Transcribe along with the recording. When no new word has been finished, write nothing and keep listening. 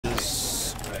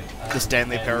The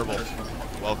Stanley Parable.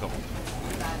 Welcome.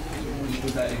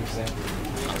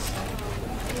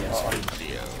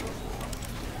 Video.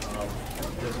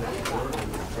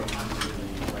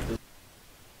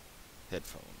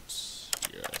 Headphones.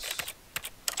 Yes.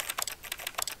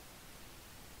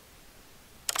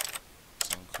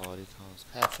 Sound quality, calls,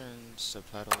 captions,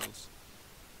 subtitles,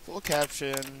 full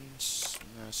captions,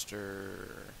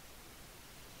 master.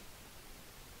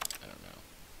 I don't know.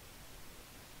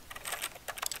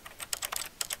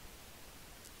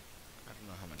 I don't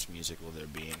know how much music will there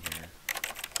be in here.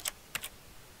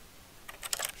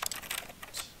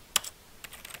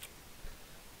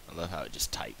 I love how it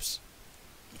just types.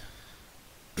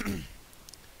 Give me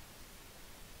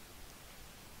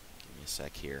a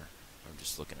sec here. I'm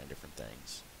just looking at different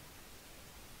things.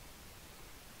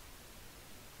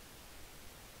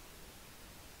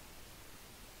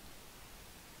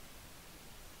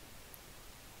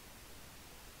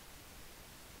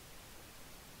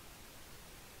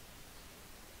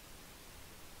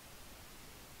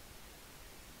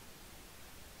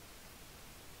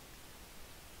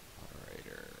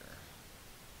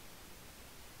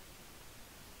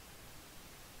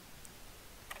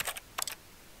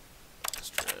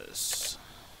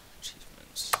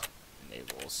 Achievements.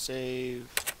 Enable save.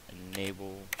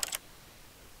 Enable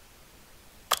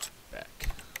back.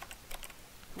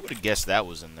 Who would have guessed that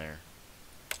was in there?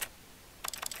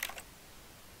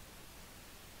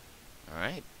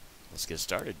 Alright, let's get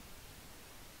started.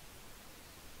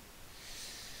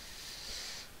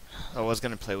 I was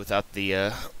going to play without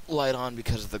the light on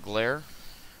because of the glare,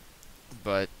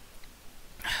 but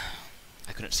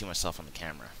I couldn't see myself on the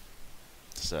camera,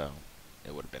 so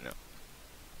it would have been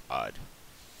odd.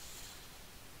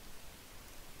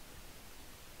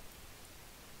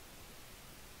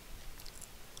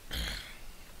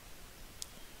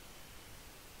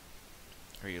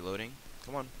 Are you loading?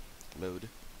 Come on. Load.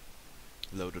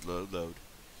 Load, load, load.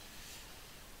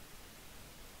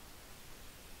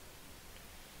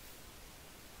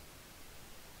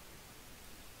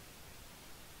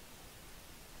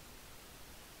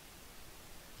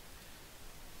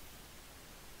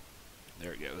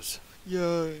 There it goes.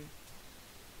 Yay!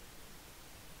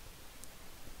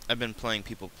 I've been playing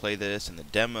people play this in the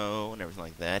demo and everything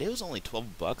like that. It was only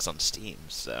 $12 on Steam,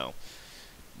 so.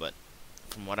 But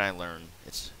from what I learned,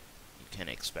 you can't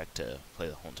expect to play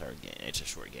the whole entire game. It's a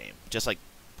short game, just like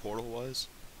Portal was.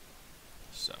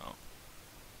 So.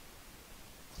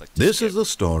 This is the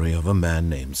story of a man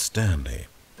named Stanley.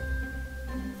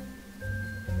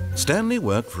 Stanley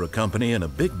worked for a company in a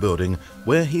big building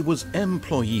where he was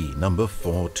employee number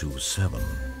 427.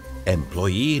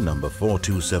 Employee number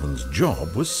 427's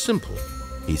job was simple.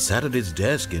 He sat at his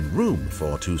desk in room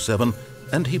 427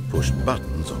 and he pushed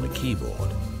buttons on a keyboard.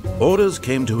 Orders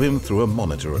came to him through a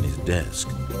monitor on his desk,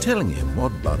 telling him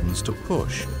what buttons to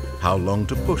push, how long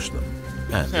to push them,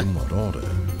 and in what order.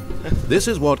 This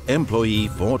is what employee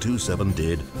 427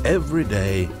 did every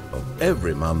day of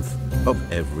every month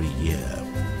of every year.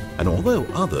 And although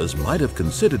others might have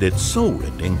considered it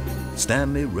soul-rending,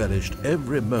 Stanley relished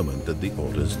every moment that the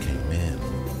orders came in,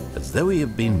 as though he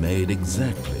had been made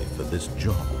exactly for this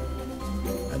job.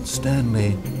 And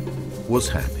Stanley was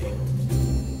happy.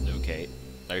 Okay.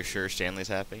 Are you sure Stanley's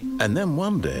happy? And then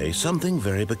one day, something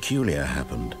very peculiar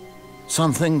happened.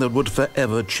 Something that would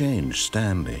forever change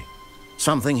Stanley.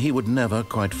 Something he would never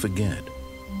quite forget.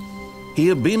 He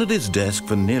had been at his desk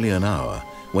for nearly an hour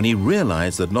when he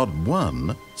realized that not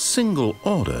one single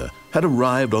order had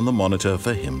arrived on the monitor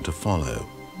for him to follow.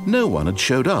 No one had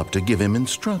showed up to give him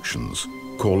instructions,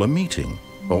 call a meeting,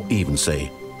 or even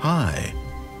say hi.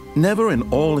 Never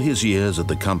in all his years at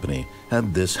the company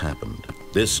had this happened,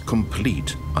 this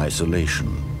complete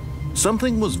isolation.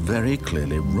 Something was very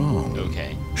clearly wrong.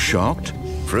 Okay. Shocked,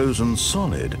 frozen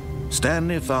solid,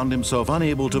 Stanley found himself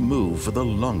unable to move for the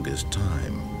longest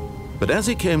time. But as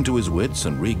he came to his wits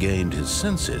and regained his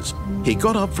senses, he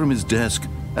got up from his desk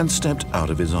and stepped out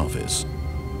of his office.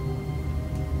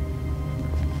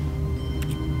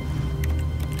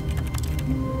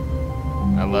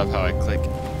 I love how I click.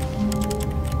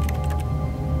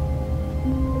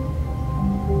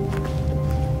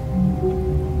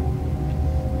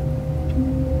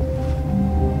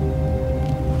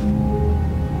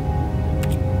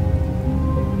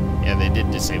 Yeah, they did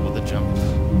disable the jump.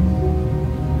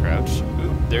 Crouch.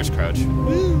 Ooh, there's crouch.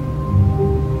 Woo!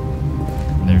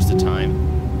 There's the time.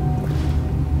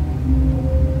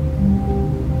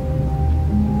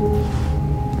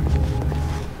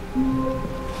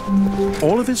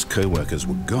 All of his co-workers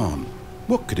were gone.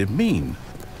 What could it mean?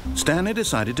 Stanley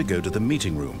decided to go to the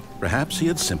meeting room. Perhaps he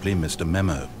had simply missed a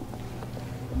memo.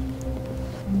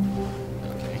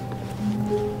 Okay.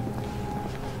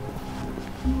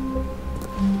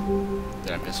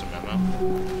 miss a memo?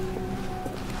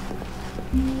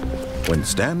 When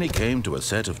Stanley came to a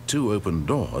set of 2 open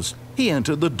doors, he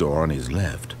entered the door on his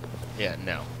left. Yeah,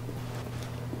 no.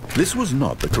 This was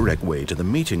not the correct way to the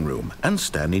meeting room, and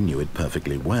Stanley knew it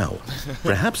perfectly well.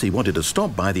 Perhaps he wanted to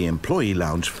stop by the employee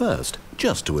lounge first,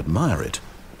 just to admire it.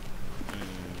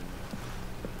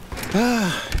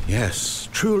 Ah, yes,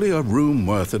 truly a room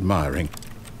worth admiring.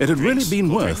 It had really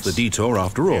been worth the detour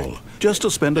after all, just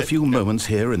to spend a few moments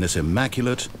here in this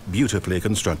immaculate, beautifully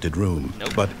constructed room.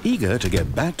 But eager to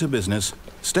get back to business,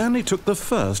 Stanley took the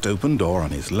first open door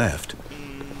on his left.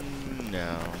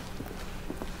 No.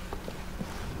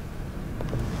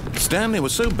 Stanley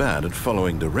was so bad at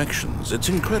following directions, it's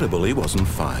incredible he wasn't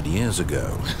fired years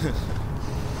ago.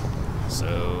 So...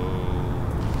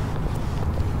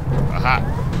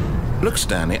 Aha! Look,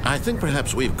 Stanley, I think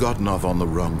perhaps we've gotten off on the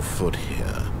wrong foot here.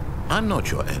 I'm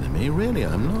not your enemy, really,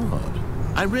 I'm not.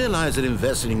 I realize that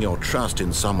investing your trust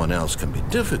in someone else can be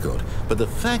difficult, but the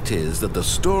fact is that the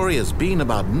story has been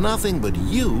about nothing but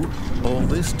you all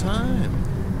this time.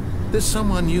 There's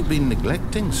someone you've been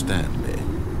neglecting, Stanley.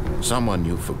 Someone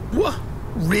you What?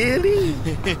 Really?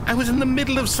 I was in the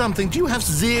middle of something. Do you have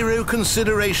zero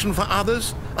consideration for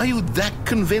others? Are you that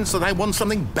convinced that I want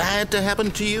something bad to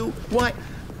happen to you? Why,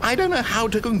 I don't know how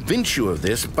to convince you of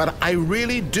this, but I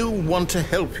really do want to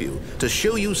help you, to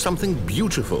show you something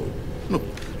beautiful. Look,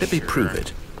 let me prove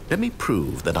it. Let me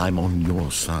prove that I'm on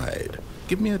your side.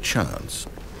 Give me a chance.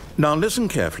 Now listen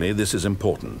carefully, this is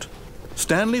important.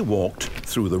 Stanley walked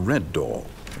through the red door.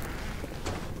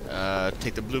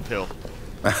 Take the blue pill.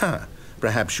 Aha,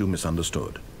 perhaps you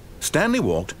misunderstood. Stanley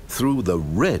walked through the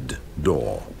red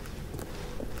door.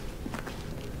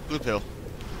 Blue pill.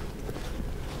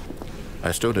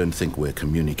 I still don't think we're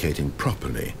communicating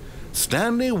properly.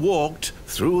 Stanley walked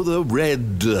through the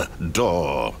red door.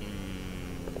 No.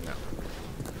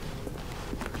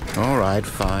 All right,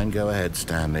 fine. Go ahead,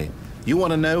 Stanley. You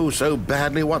want to know so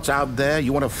badly what's out there?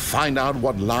 You want to find out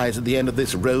what lies at the end of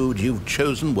this road you've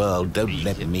chosen? Well, don't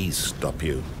let me stop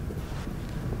you.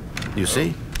 You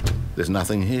see? There's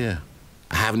nothing here.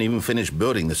 I haven't even finished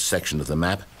building this section of the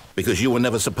map because you were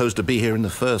never supposed to be here in the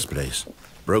first place.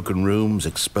 Broken rooms,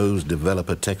 exposed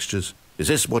developer textures. Is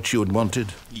this what you had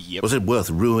wanted? Yep. Was it worth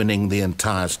ruining the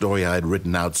entire story I had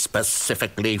written out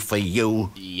specifically for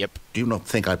you? Yep. Do you not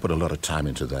think I put a lot of time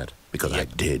into that? Because I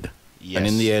did. Yes. And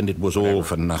in the end, it was all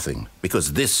for nothing.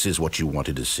 Because this is what you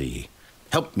wanted to see.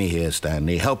 Help me here,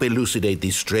 Stanley. Help elucidate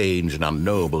these strange and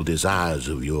unknowable desires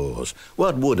of yours.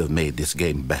 What would have made this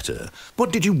game better?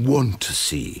 What did you want to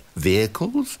see?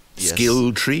 Vehicles? Yes.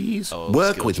 Skill trees? Oh,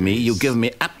 Work skill with me. trees. You've given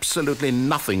me absolutely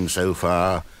nothing so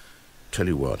far. Tell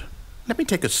you what. Let me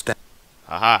take a step.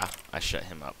 Aha! I shut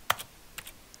him up.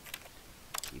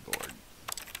 Keyboard.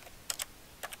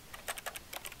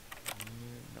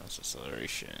 Mouse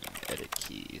acceleration. Edit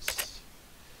keys.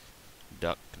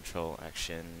 Duck, control,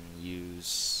 action,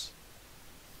 use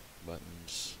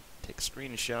buttons. Take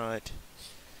screenshot.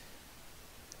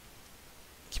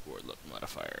 Keyboard look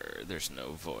modifier. There's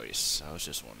no voice. I was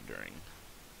just wondering.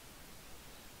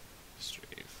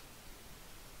 Strave.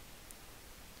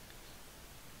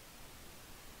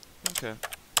 Okay.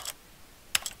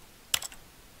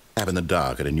 Tab in the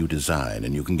dark at a new design,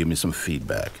 and you can give me some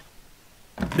feedback.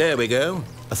 There we go.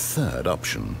 A third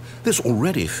option. This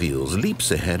already feels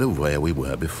leaps ahead of where we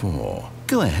were before.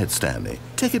 Go ahead, Stanley.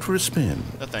 Take it for a spin.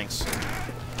 No thanks.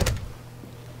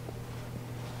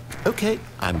 Okay,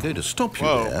 I'm going to stop you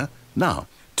Whoa. there. Now,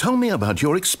 tell me about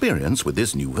your experience with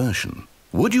this new version.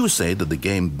 Would you say that the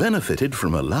game benefited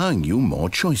from allowing you more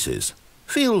choices?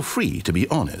 Feel free to be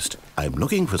honest. I'm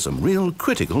looking for some real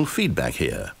critical feedback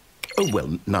here. Oh,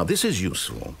 well, now this is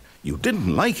useful. You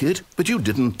didn't like it, but you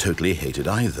didn't totally hate it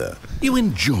either. You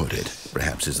enjoyed it,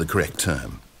 perhaps is the correct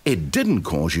term. It didn't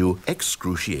cause you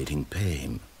excruciating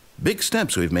pain. Big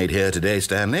steps we've made here today,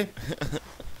 Stanley.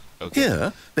 Okay.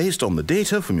 Here, based on the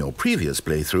data from your previous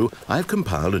playthrough, I've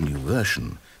compiled a new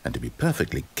version. And to be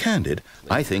perfectly candid,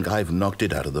 I think I've knocked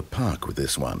it out of the park with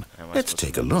this one. How am I Let's supposed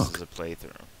take to a know look. This is a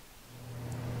playthrough.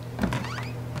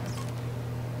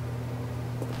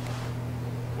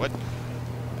 What?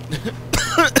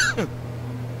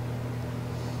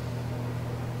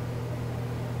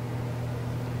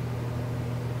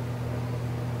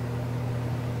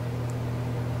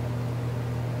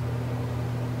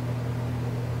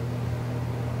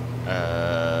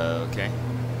 Okay.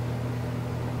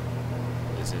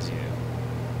 This is you.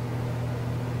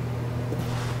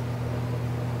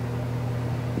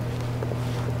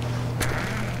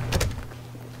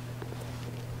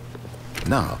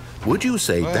 Now, would you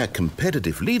say that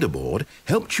competitive leaderboard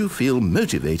helped you feel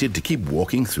motivated to keep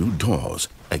walking through doors?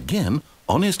 Again,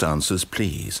 Honest answers,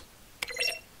 please.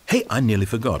 Hey, I nearly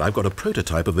forgot. I've got a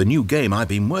prototype of a new game I've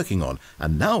been working on,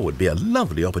 and now would be a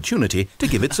lovely opportunity to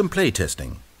give it some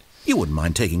playtesting. You wouldn't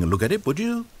mind taking a look at it, would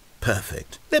you?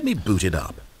 Perfect. Let me boot it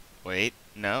up. Wait,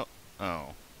 no.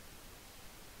 Oh.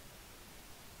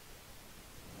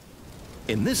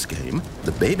 In this game,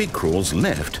 the baby crawls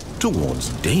left towards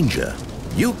danger.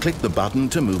 You click the button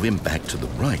to move him back to the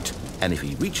right, and if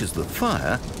he reaches the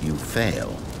fire, you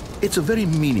fail. It's a very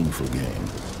meaningful game,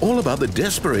 all about the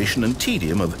desperation and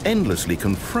tedium of endlessly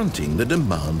confronting the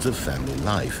demands of family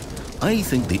life. I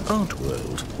think the art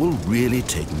world will really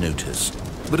take notice.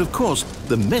 But of course,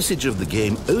 the message of the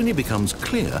game only becomes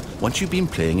clear once you've been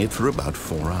playing it for about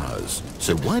 4 hours.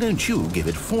 So why don't you give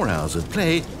it 4 hours of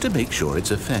play to make sure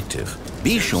it's effective?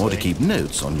 Be sure to keep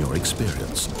notes on your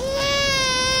experience.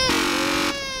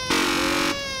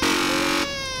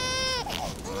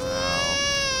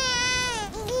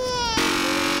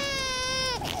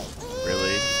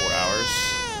 Really? 4 hours?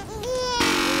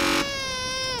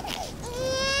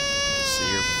 Sit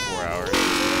here for 4 hours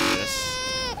doing this?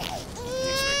 You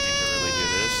expect me to really do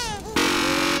this?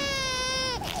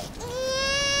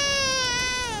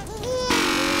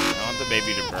 I want the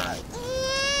baby to burn.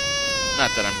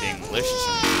 Not that I'm being malicious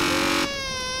or anything.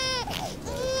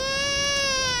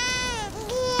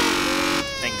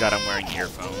 Thank God I'm wearing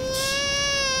earphones.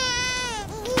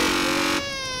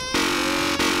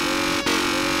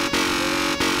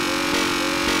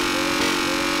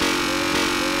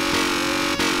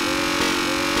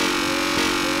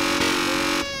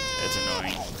 It's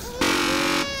annoying.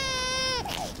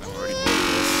 I'm already bored of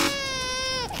this.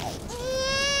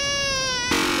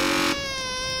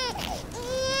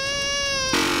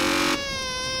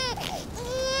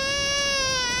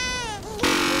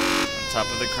 On top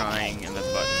of the crying and the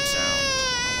button sound.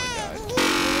 Oh my god.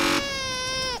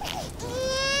 The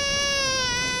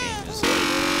game is like,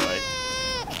 what?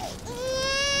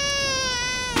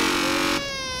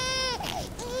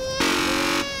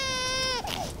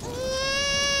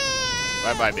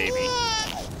 Bye-bye, baby.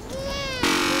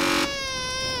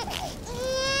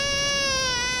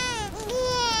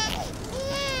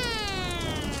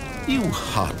 You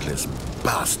heartless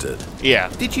bastard. Yeah.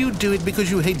 Did you do it because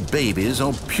you hate babies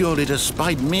or purely to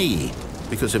spite me?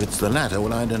 Because if it's the latter,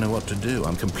 well, I don't know what to do.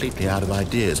 I'm completely out of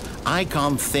ideas. I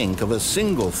can't think of a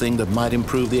single thing that might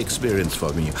improve the experience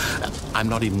for me. I'm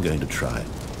not even going to try.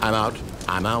 I'm out,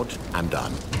 I'm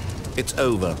done. It's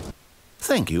over.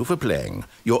 Thank you for playing.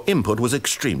 Your input was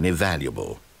extremely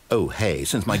valuable. Oh, hey,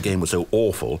 since my game was so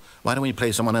awful, why don't we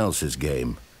play someone else's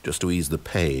game? Just to ease the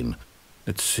pain.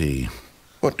 Let's see.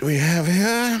 What do we have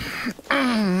here?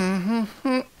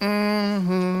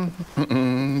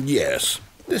 Yes,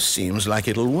 this seems like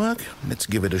it'll work. Let's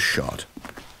give it a shot.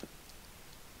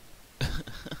 This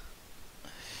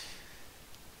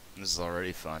is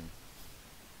already fun.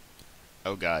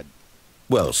 Oh god.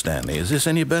 Well, Stanley, is this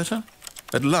any better?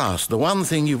 At last, the one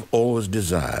thing you've always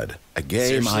desired. A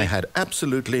game Seriously? I had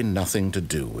absolutely nothing to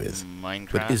do with.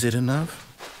 Minecraft? But is it enough?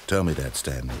 Tell me that,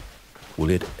 Stanley. Will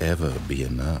it ever be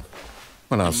enough?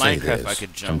 Well, I'll In say Minecraft, this. I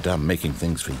could jump. I'm done making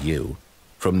things for you.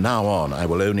 From now on, I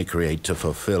will only create to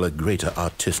fulfill a greater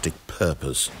artistic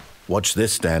purpose. Watch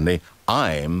this, Stanley.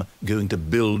 I'm going to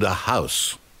build a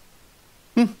house.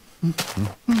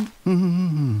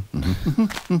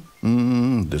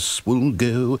 This will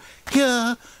go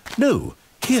here. No,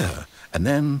 here. And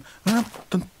then...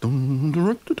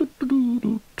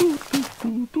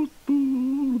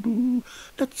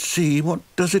 Let's see, what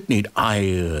does it need?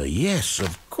 Yes,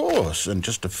 of course. And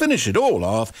just to finish it all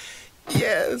off,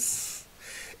 yes,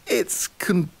 it's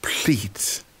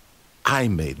complete. I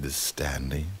made this,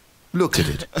 Stanley. Look at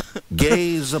it.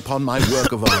 Gaze upon my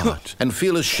work of art and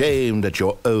feel ashamed at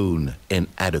your own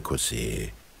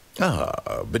inadequacy.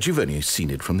 Ah, but you've only seen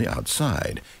it from the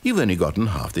outside. You've only gotten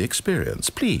half the experience.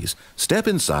 Please, step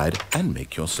inside and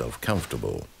make yourself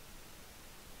comfortable.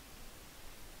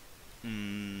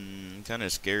 I'm kind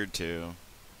of scared too.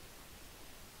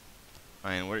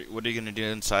 I mean, what are you gonna do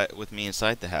inside with me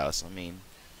inside the house? I mean,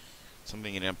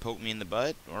 something gonna poke me in the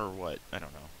butt or what? I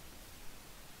don't know.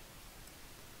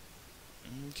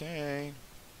 Okay.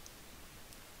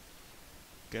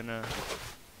 Gonna.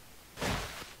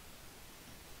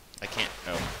 I can't.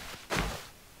 Oh.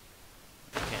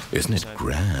 I can't. Isn't it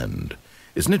grand?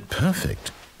 Isn't it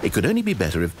perfect? It could only be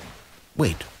better if...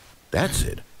 Wait, that's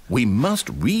it. We must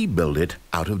rebuild it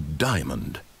out of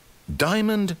diamond.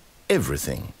 Diamond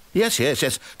everything. Yes, yes,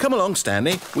 yes. Come along,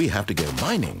 Stanley. We have to go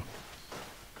mining.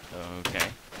 Okay.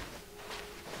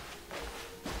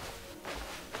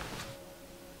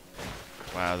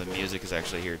 Wow, the music is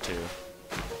actually here too.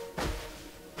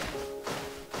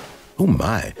 Oh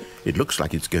my, it looks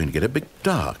like it's going to get a bit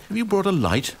dark. Have you brought a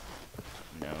light?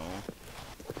 No.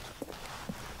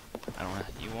 I don't.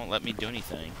 You won't let me do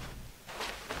anything.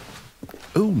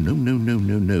 Oh,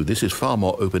 no. This is far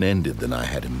more open-ended than I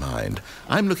had in mind.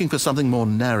 I'm looking for something more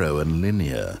narrow and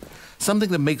linear. Something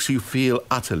that makes you feel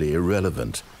utterly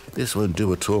irrelevant. This won't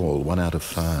do at all. 1 out of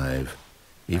 5.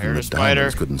 Even the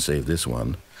diamonds couldn't save this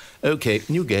one. Okay,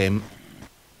 new game.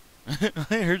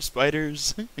 I heard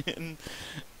spiders.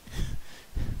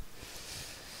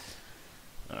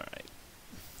 Alright.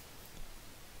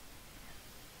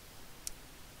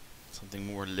 Something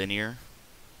more linear.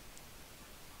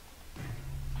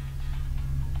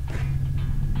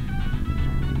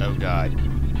 Oh god.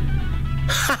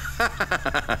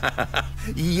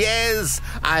 Yes!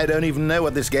 I don't even know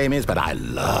what this game is, but I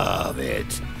love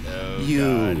it. Oh,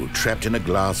 you, God. trapped in a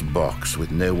glass box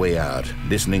with no way out,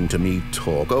 listening to me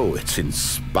talk. Oh, it's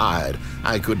inspired.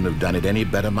 I couldn't have done it any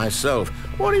better myself.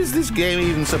 What is this game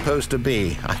even supposed to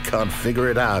be? I can't figure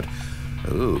it out.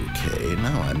 Okay,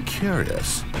 now I'm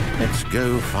curious. Let's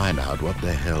go find out what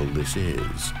the hell this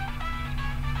is.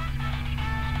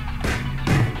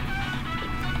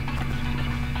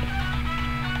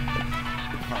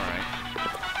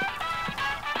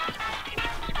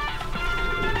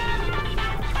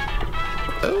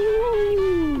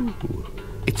 Oh,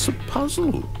 it's a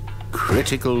puzzle.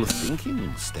 Critical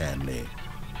thinking, Stanley.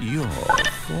 Your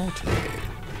forte.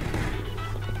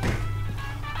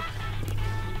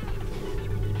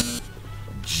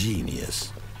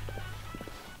 Genius.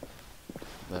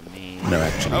 Let me... No,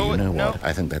 actually, you know what?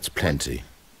 I think that's plenty.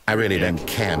 I really don't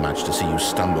care much to see you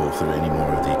stumble through any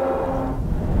more of the...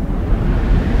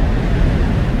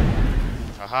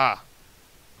 Aha!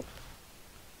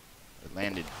 It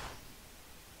landed.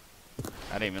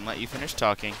 I didn't even let you finish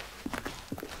talking.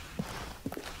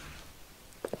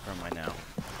 Where am I now?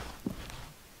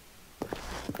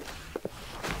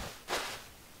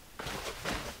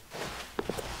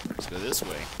 Let's go this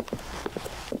way.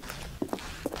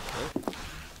 Oh.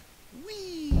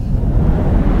 Whee!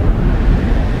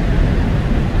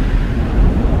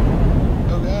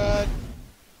 Oh god!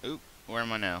 Oop, where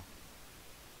am I now?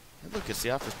 Hey, look, it's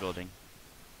the office building.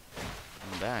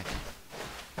 I'm back.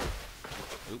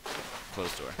 Oop,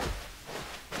 closed door.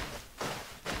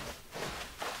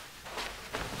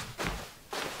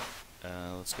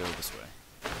 Let's go this way.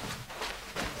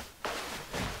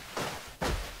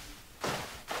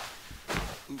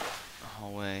 Oop,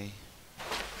 hallway.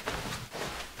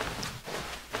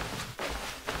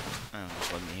 Oh,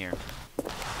 just let me here.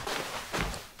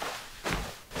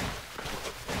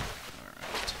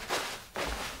 Alright.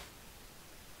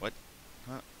 What?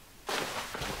 Huh?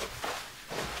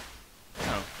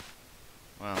 Oh.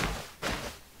 Well.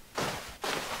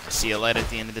 I see a light at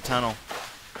the end of the tunnel.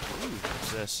 Ooh,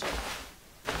 what's this?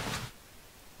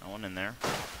 No one in there.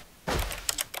 Alright,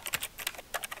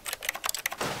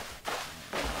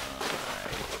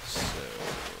 so...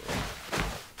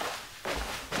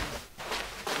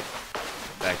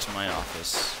 back to my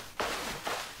office.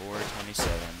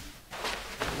 427.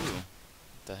 Ooh,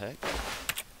 what the heck?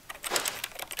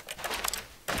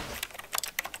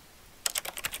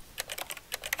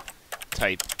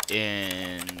 Type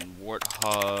in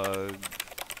warthog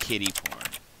kitty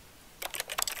porn.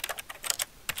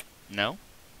 No?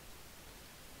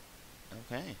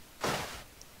 Okay.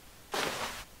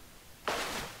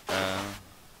 I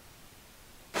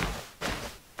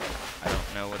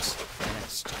don't know what's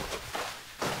next.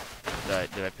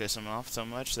 Did I piss him off so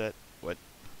much that... what?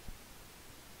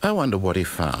 I wonder what he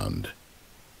found.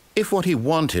 If what he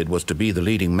wanted was to be the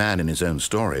leading man in his own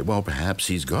story, well, perhaps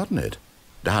he's gotten it.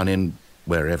 Down in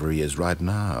wherever he is right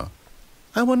now.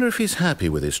 I wonder if he's happy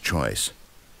with his choice,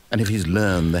 and if he's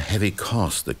learned the heavy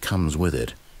cost that comes with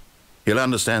it. He'll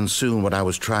understand soon what I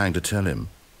was trying to tell him.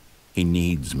 He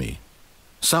needs me.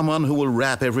 Someone who will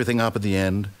wrap everything up at the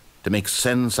end, to make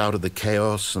sense out of the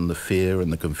chaos and the fear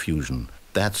and the confusion.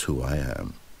 That's who I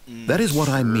am. That is what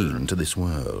I mean to this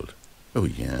world. Oh,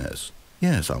 yes.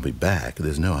 Yes, I'll be back.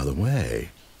 There's no other way.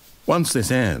 Once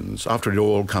this ends, after it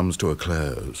all comes to a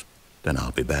close, then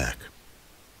I'll be back.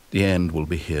 The end will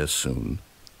be here soon.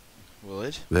 Will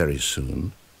it? Very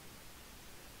soon.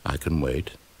 I can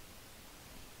wait.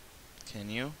 Can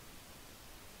you?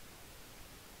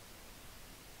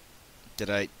 Did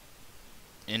I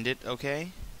end it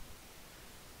okay?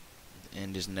 The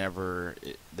end is never...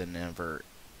 the never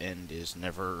end is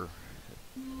never...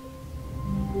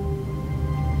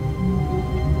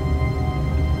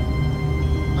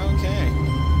 Okay.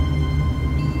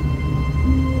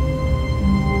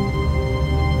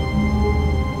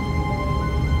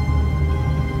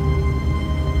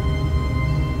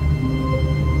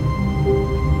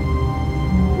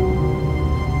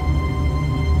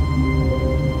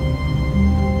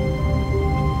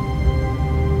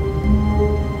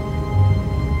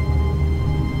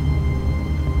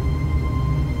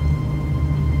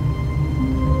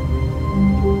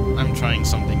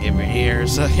 here a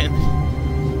second.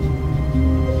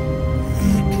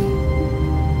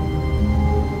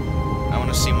 I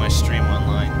want to see my stream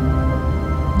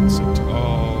online. Select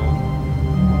all,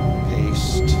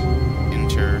 paste,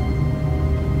 enter.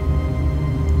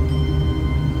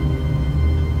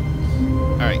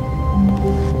 Alright.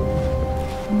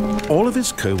 All of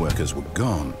his co-workers were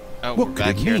gone. Oh, What we're could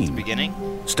back it here mean? at the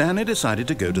beginning? Stanley decided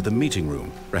to go to the meeting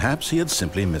room. Perhaps he had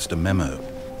simply missed a memo.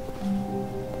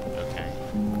 Okay.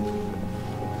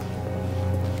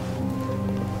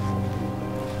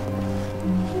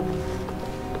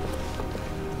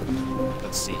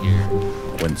 Let's see here.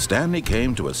 When Stanley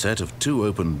came to a set of 2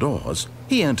 open doors,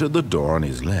 he entered the door on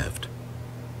his left.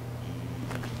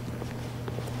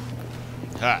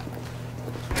 Ha!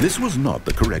 This was not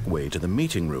the correct way to the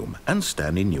meeting room, and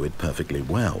Stanley knew it perfectly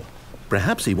well.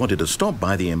 Perhaps he wanted to stop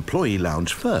by the employee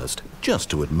lounge first, just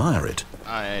to admire it.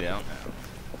 I don't know.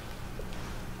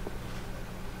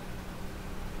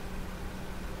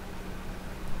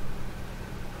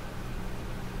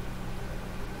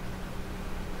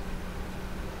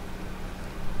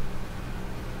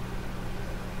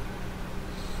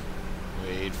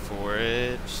 Wait for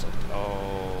it. Select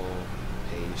all.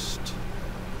 Paste.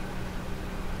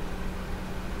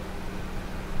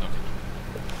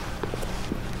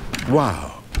 Okay.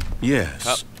 Wow. Yes.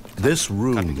 Cut. This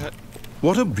room. Cut.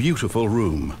 What a beautiful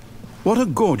room. What a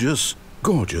gorgeous,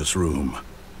 gorgeous room.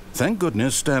 Thank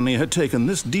goodness Stanley had taken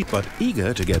this deep, but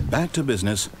eager to get back to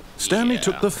business, Stanley Yeah.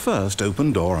 took the first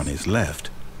open door on his left.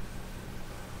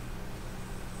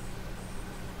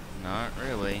 Not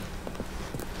really.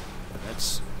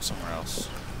 That's somewhere else.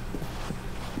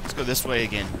 Let's go this way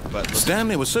again. But let's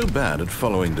Stanley was so bad at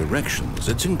following directions,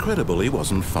 it's incredible he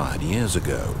wasn't fired years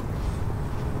ago.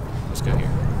 go here.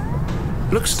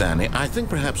 Look, Stanley, I think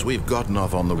perhaps we've gotten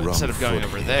off on the wrong foot. Instead of going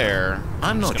over there,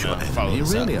 I'm not just your gonna follow enemy,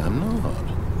 this really, up. I'm not.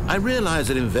 I realize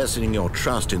that investing your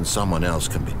trust in someone else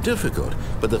can be difficult,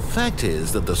 but the fact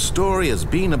is that the story has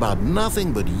been about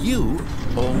nothing but you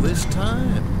all this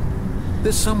time.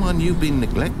 There's someone you've been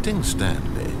neglecting,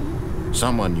 Stanley.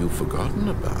 Someone you've forgotten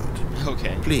about.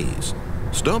 Okay. Please,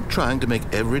 stop trying to make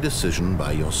every decision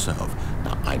by yourself.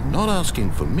 Now, I'm not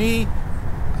asking for me,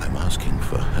 I'm asking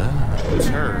for her. It's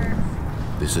her.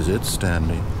 This is it,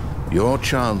 Stanley. Your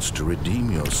chance to redeem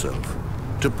yourself.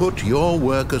 To put your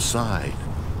work aside.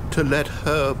 To let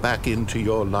her back into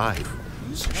your life.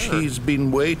 Who's her? She's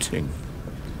been waiting.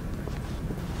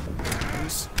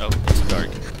 Who's... Oh, it's dark.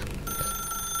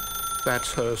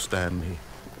 That's her, Stanley.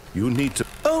 You need to...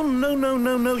 Oh,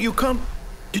 no, you can't...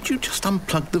 Did you just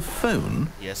unplug the phone?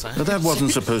 Yes, I Now, that wasn't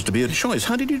supposed to be a choice.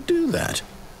 How did you do that?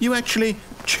 You actually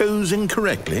chose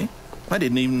incorrectly? I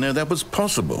didn't even know that was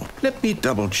possible. Let me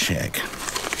double check.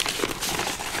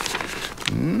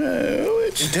 No,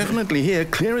 it's definitely here,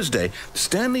 clear as day.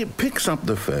 Stanley picks up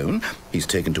the phone. He's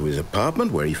taken to his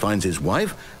apartment where he finds his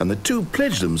wife, and the two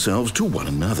pledge themselves to one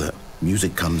another.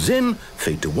 Music comes in,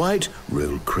 fade to white,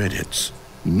 roll credits.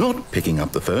 Not picking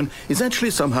up the phone is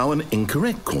actually somehow an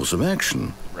incorrect course of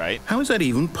action. Right. How is that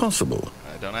even possible?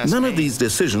 Don't ask None me. of these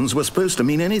decisions were supposed to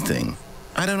mean anything.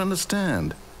 I don't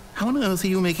understand. How on earth are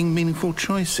you making meaningful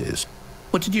choices?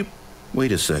 What did you...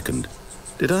 Wait a second.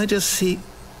 Did I just see...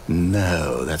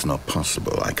 No, that's not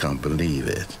possible. I can't believe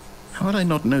it. How had I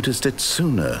not noticed it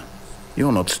sooner?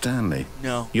 You're not Stanley.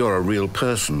 No. You're a real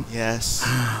person. Yes.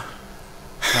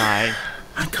 Hi.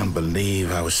 I can't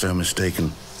believe I was so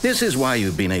mistaken. This is why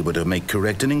you've been able to make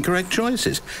correct and incorrect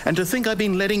choices. And to think I've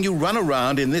been letting you run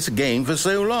around in this game for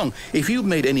so long. If you'd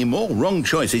made any more wrong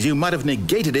choices, you might have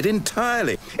negated it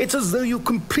entirely. It's as though you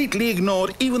completely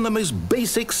ignored even the most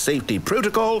basic safety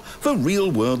protocol for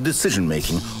real-world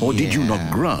decision-making. Or did you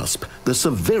not grasp the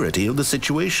severity of the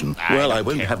situation? Well, I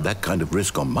won't have that kind of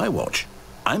risk on my watch.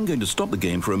 I'm going to stop the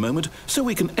game for a moment so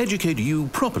we can educate you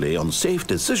properly on safe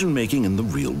decision-making in the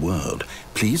real world.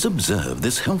 Please observe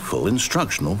this helpful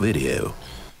instructional video.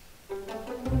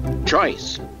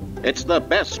 Choice. It's the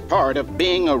best part of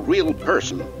being a real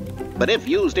person. But if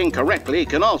used incorrectly,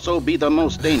 can also be the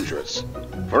most dangerous.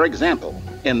 For example,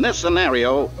 in this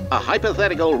scenario, a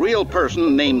hypothetical real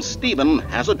person named Stephen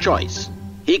has a choice.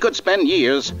 He could spend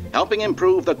years helping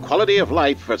improve the quality of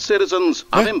life for citizens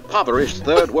of impoverished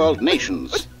third world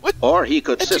nations. Or he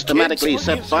could systematically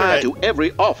set fire to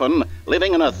every orphan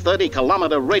living in a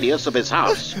 30-kilometer radius of his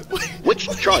house. Which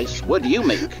choice would you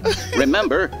make?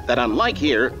 Remember that unlike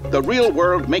here, the real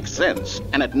world makes sense,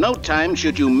 and at no time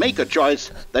should you make a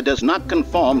choice that does not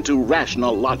conform to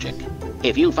rational logic.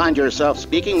 If you find yourself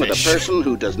speaking with a person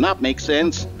who does not make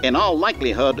sense, in all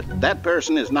likelihood, that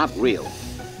person is not real.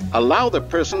 Allow the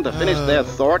person to finish their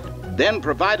thought, then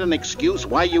provide an excuse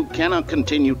why you cannot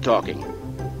continue talking.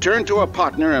 turn to a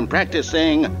partner and practice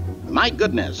saying, "My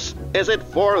goodness, is it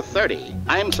 4:30?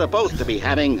 I'm supposed to be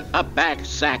having a back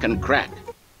sack and crack."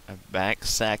 A back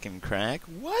sack and crack?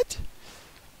 What?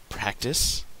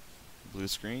 Practice? Blue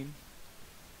screen?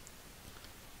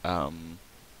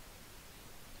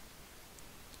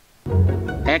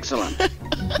 Excellent.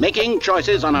 Making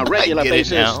choices on a regular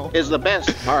basis is the best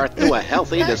part to a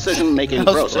healthy decision-making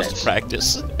process.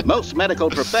 Practice. Most medical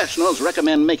professionals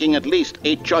recommend making at least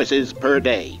 8 choices per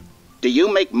day. Do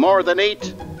you make more than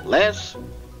 8? Less?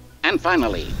 And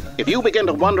finally, if you begin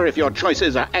to wonder if your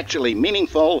choices are actually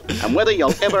meaningful and whether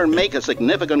you'll ever make a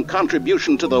significant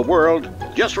contribution to the world,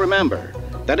 just remember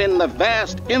that in the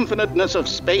vast infiniteness of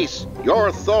space,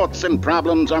 your thoughts and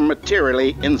problems are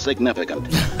materially insignificant,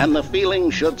 and the feeling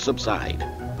should subside.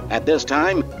 At this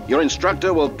time, your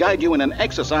instructor will guide you in an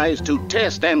exercise to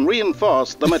test and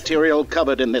reinforce the material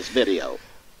covered in this video.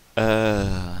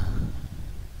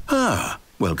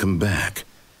 Welcome back.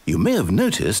 You may have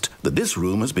noticed that this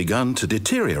room has begun to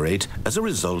deteriorate as a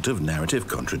result of narrative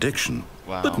contradiction.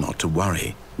 Wow. But not to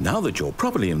worry. Now that you're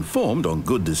properly informed on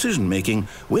good decision-making,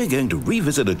 we're going to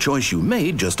revisit a choice you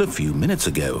made just a few minutes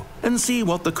ago and see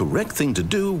what the correct thing to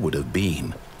do would have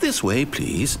been. This way,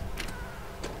 please.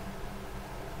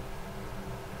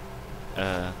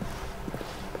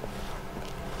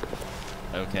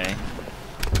 Okay.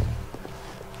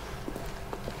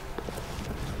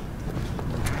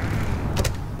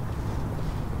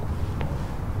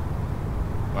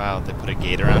 Wow, they put a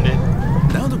gate around it?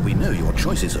 Now that we know your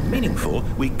choices are meaningful,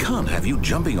 we can't have you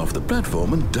jumping off the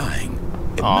platform and dying.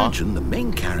 Imagine the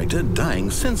main character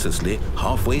dying senselessly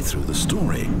halfway through the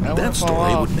story. That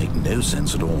story would make no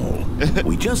sense at all.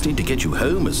 We just need to get you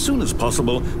home as soon as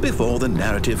possible before the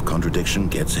narrative contradiction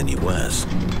gets any worse.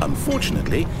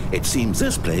 Unfortunately, it seems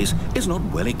this place is not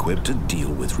well equipped to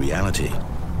deal with reality.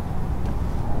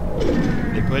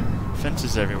 They put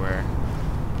fences everywhere.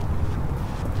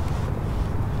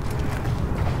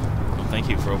 Well, thank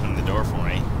you for opening the door for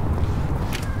me.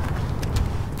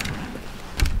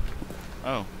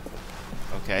 Oh.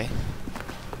 Okay.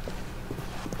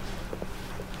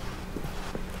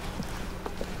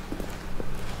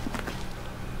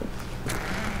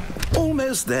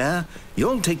 Almost there.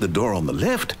 You'll take the door on the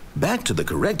left, back to the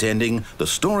correct ending, the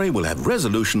story will have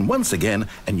resolution once again,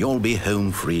 and you'll be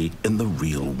home free in the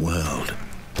real world.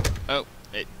 Oh,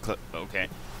 it okay.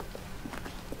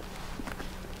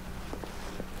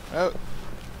 Oh.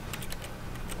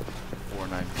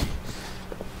 4-9.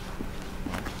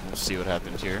 We'll see what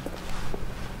happens here.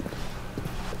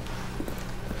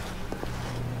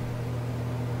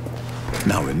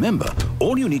 Now remember,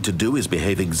 all you need to do is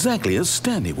behave exactly as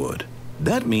Stanley would.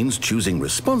 That means choosing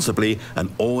responsibly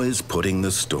and always putting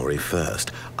the story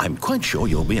first. I'm quite sure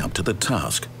you'll be up to the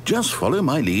task. Just follow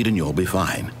my lead and you'll be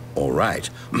fine. All right.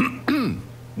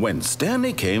 When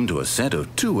Stanley came to a set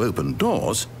of 2 open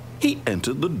doors, he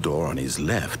entered the door on his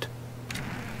left.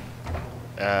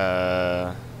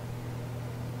 Yeah.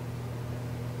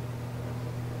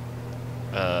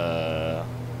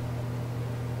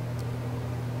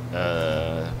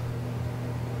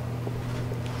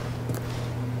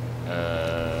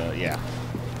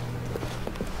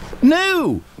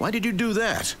 No! Why did you do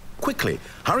that? Quickly,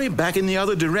 hurry back in the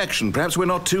other direction. Perhaps we're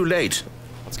not too late.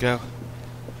 Let's go.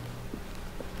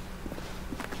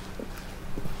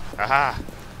 Aha!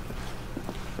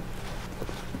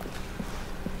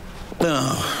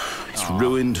 Oh, it's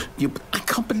ruined. I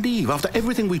can't believe, after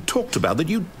everything we talked about,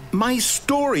 that my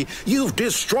story, you've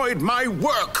destroyed my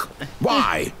work.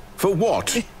 Why? For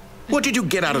what? What did you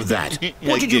get out of that?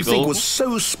 What did you think was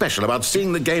so special about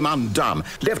seeing the game undone,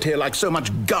 left here like so much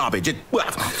garbage?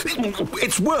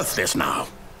 It's worthless now.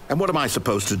 And what am I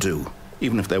supposed to do?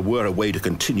 Even if there were a way to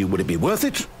continue, would it be worth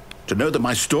it? To know that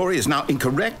my story is now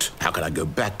incorrect? How can I go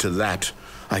back to that?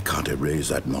 I can't erase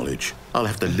that knowledge. I'll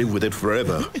have to live with it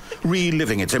forever,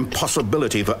 reliving its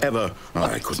impossibility forever.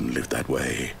 I couldn't live that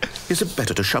way. Is it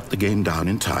better to shut the game down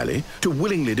entirely? To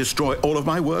willingly destroy all of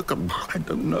my work? I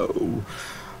don't know.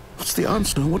 What's the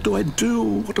answer? What do I do?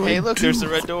 What do I do? Hey, look, there's the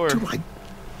red door.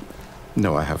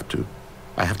 No, I have to.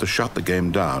 I have to shut the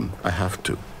game down. I have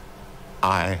to.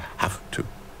 I have to.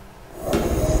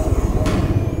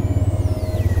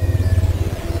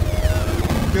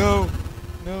 Go!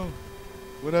 No.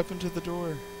 What happened to the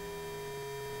door?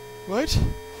 What?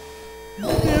 No!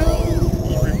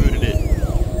 You rebooted it.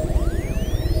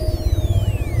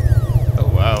 Oh,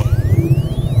 wow.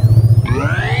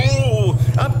 Oh!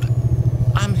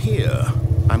 I'm here.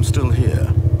 I'm still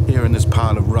here. Here in this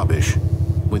pile of rubbish.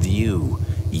 With you.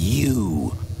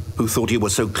 You, who thought you were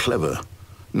so clever.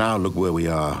 Now look where we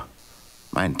are.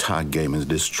 My entire game is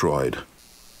destroyed.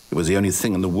 It was the only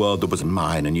thing in the world that was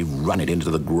mine, and you've run it into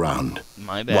the ground.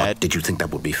 My bad. What, did you think that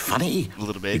would be funny? A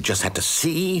little bit. You just had to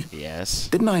see? Yes.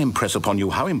 Didn't I impress upon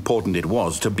you how important it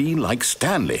was to be like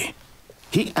Stanley?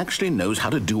 He actually knows how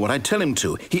to do what I tell him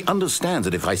to. He understands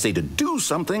that if I say to do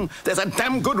something, there's a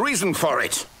damn good reason for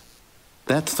it.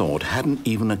 That thought hadn't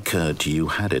even occurred to you,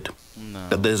 had it? No.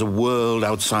 That there's a world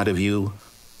outside of you?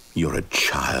 You're a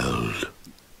child.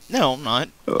 No, I'm not.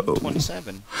 Oh.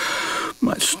 27.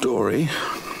 My story.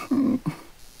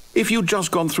 If you'd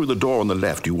just gone through the door on the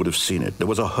left, you would have seen it. There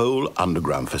was a whole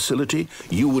underground facility.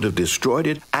 You would have destroyed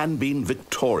it and been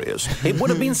victorious. It would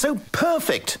have been so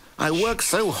perfect. I worked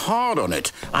so hard on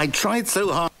it. I tried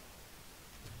so hard.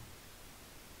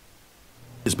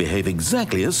 Behave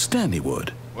exactly as Stanley would.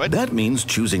 What? That means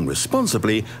choosing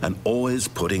responsibly and always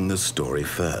putting the story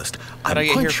first. I'm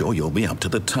quite sure you'll be up to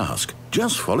the task.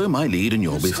 Just follow my lead and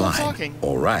you'll be fine. Talking.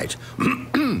 All right.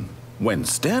 When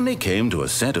Stanley came to a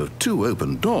set of 2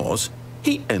 open doors,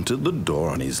 he entered the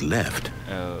door on his left.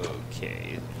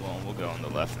 Okay, well, we'll go on the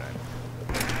left then.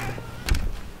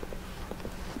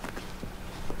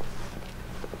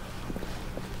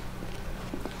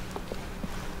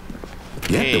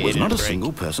 Yet Hey, there was not a break.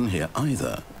 single person here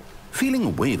either. Feeling a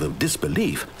wave of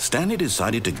disbelief, Stanley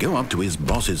decided to go up to his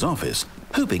boss's office,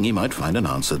 hoping he might find an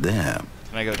answer there.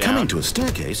 Can I go down? Coming to a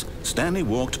staircase, Stanley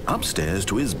walked upstairs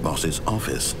to his boss's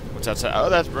office. What's outside? Oh,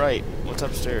 that's right. What's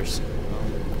upstairs?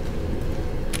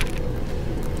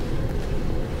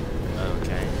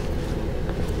 Okay.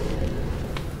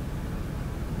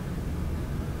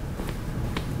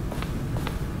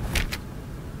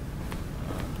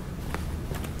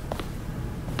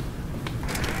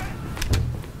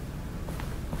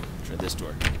 Try this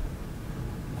door.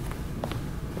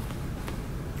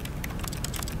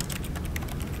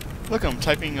 Look, I'm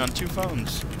typing on 2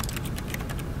 phones.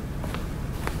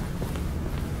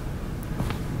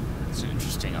 It's an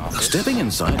interesting office. Stepping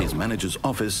inside his manager's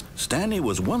office, Stanley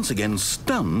was once again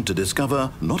stunned to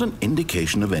discover not an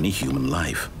indication of any human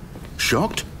life.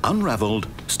 Shocked, unraveled,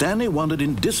 Stanley wondered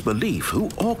in disbelief who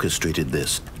orchestrated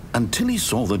this, until he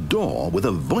saw the door with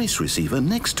a voice receiver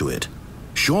next to it.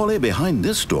 Surely behind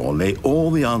this door lay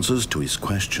all the answers to his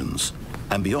questions.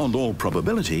 And beyond all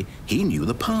probability, he knew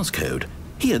the passcode.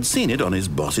 He had seen it on his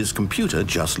boss's computer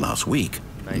just last week.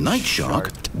 Night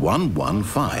Shark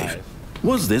 115.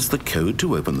 Was this the code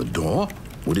to open the door?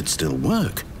 Would it still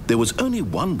work? There was only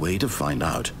one way to find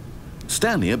out.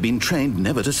 Stanley had been trained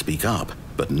never to speak up,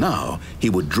 but now he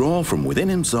would draw from within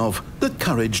himself the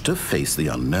courage to face the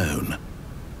unknown.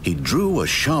 He drew a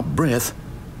sharp breath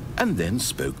and then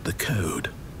spoke the code.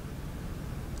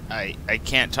 I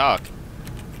can't talk.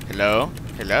 Hello?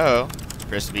 Hello?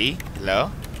 Press B? Hello?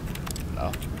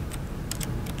 Hello?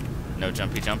 No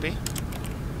jumpy?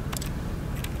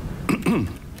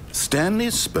 Stanley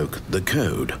spoke the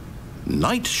code.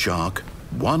 Night Shark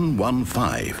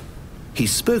 115. He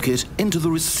spoke it into the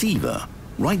receiver,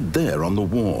 right there on the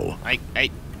wall.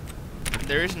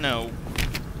 There's no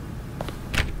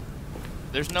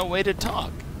way to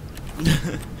talk.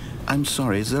 I'm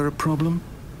sorry, is there a problem?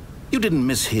 You didn't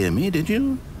mishear me, did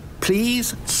you?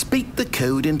 Please speak the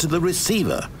code into the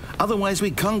receiver. Otherwise,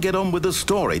 we can't get on with the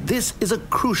story. This is a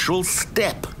crucial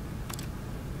step.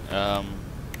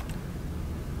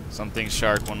 Something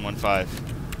Shark 115.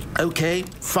 Okay,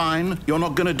 fine. You're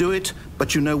not going to do it.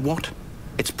 But you know what?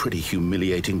 It's pretty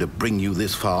humiliating to bring you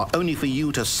this far, only for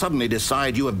you to suddenly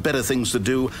decide you have better things to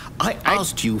do. I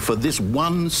asked you for this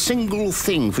one single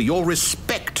thing, for your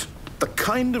respect. The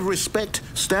kind of respect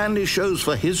Stanley shows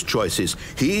for his choices.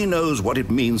 He knows what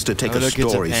it means to take a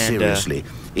story seriously.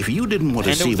 If you didn't want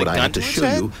to see what I had to show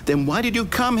you, then why did you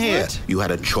come here? What? You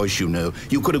had a choice, you know.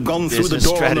 You could have gone through the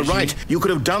door on the right. You could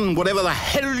have done whatever the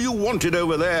hell you wanted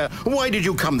over there. Why did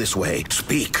you come this way?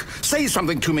 Speak. Say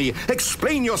something to me.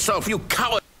 Explain yourself, you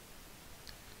coward.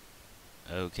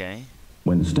 Okay.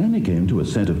 When Stanley came to a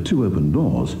set of 2 open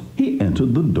doors, he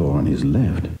entered the door on his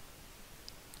left.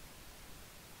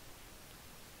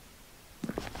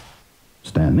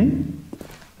 Stanley?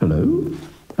 Hello?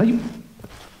 Are you...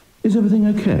 Is everything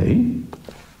okay?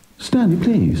 Stanley,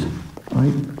 please.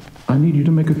 I need you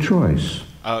to make a choice.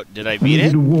 Oh, did I I beat need you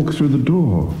it? to walk through the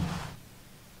door.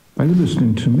 Are you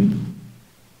listening to me?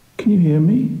 Can you hear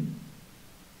me?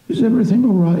 Is everything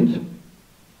all right?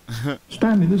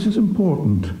 Stanley, this is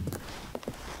important.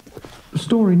 The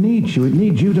story needs you. It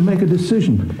needs you to make a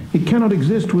decision. It cannot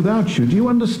exist without you. Do you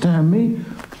understand me?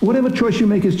 Whatever choice you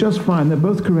make is just fine. They're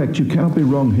both correct. You cannot be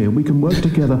wrong here. We can work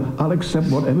together. I'll accept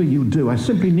whatever you do. I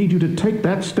simply need you to take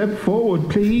that step forward,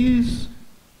 please.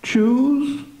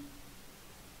 Choose.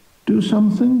 Do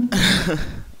something.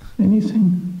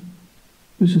 Anything.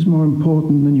 This is more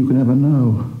important than you can ever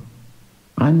know.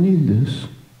 I need this.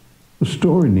 The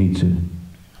story needs it.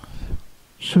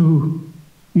 So,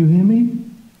 you hear me?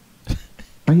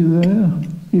 Are you there?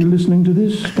 Are you listening to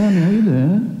this? Stanley, are you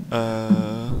there?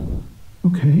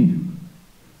 Okay.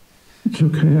 It's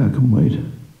okay, I can wait.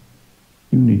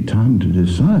 You need time to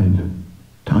decide.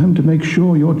 Time to make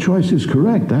sure your choice is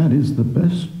correct. That is the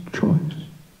best choice.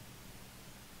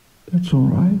 That's all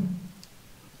right.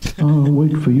 I'll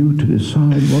wait for you to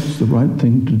decide what's the right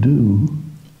thing to do.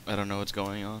 I don't know what's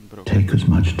going on, but okay. Take as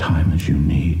much time as you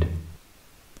need.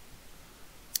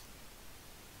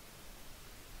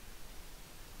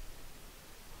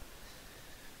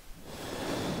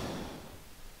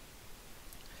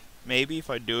 Maybe if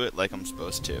I do it like I'm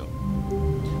supposed to.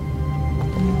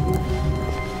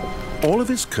 All of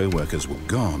his co-workers were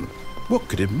gone. What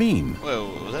could it mean?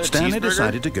 Whoa, was that a Stanley cheeseburger?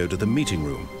 decided to go to the meeting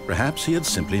room. Perhaps he had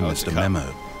simply missed a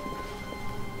memo.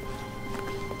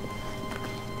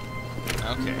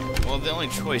 Okay, well the only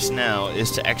choice now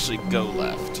is to actually go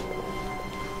left.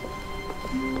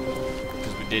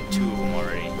 Because we did 2 of them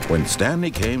already. When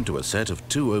Stanley came to a set of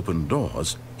 2 open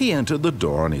doors, he entered the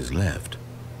door on his left.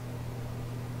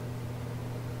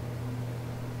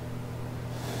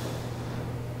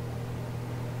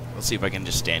 Let's see if I can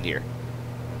just stand here.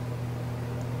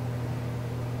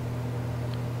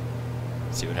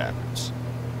 See what happens.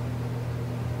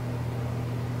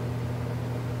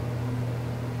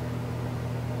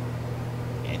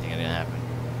 Anything gonna happen?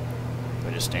 If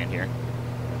I just stand here?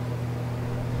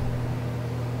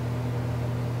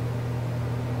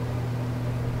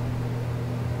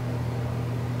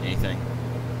 Anything?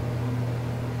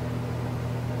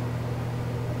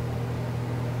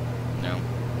 No.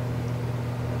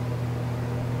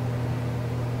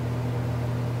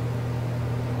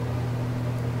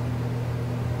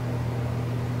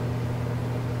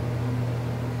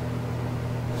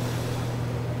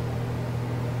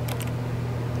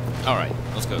 Alright,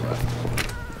 let's go left.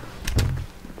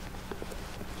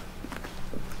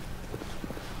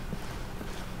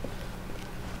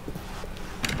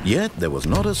 Yet there was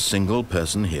not a single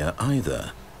person here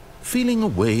either. Feeling a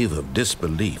wave of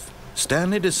disbelief,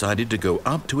 Stanley decided to go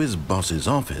up to his boss's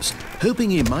office,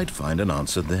 hoping he might find an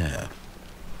answer there.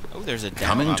 Oh, there's a down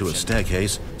Coming option. to a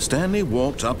staircase, Stanley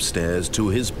walked upstairs to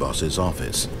his boss's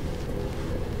office.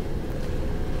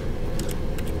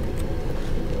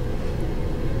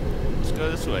 Let's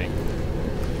go this way.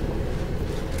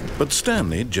 But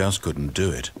Stanley just couldn't do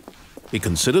it. He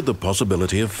considered the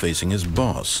possibility of facing his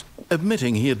boss.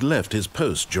 Admitting he had left his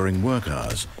post during work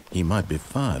hours, he might be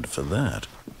fired for that.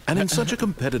 And in such a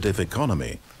competitive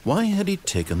economy, why had he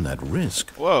taken that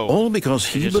risk? Whoa. All because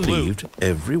he just believed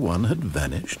everyone had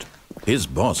vanished? His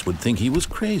boss would think he was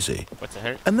crazy. What the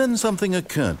heck? And then something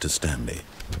occurred to Stanley.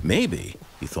 Maybe,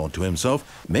 he thought to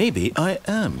himself, maybe I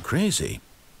am crazy.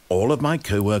 All of my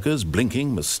co-workers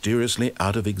blinking mysteriously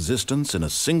out of existence in a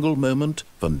single moment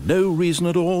for no reason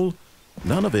at all?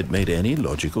 None of it made any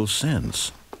logical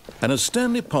sense. And as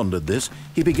Stanley pondered this,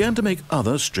 he began to make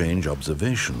other strange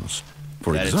observations.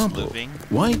 For example,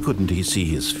 why couldn't he see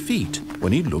his feet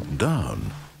when he looked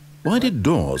down? Why did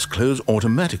doors close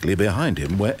automatically behind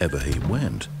him wherever he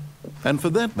went? And for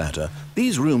that matter,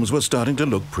 these rooms were starting to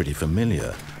look pretty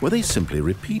familiar. Were they simply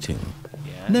repeating?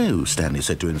 No, Stanley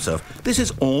said to himself, this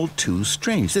is all too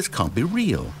strange. This can't be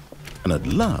real. And at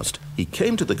last, he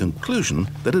came to the conclusion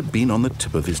that had been on the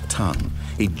tip of his tongue.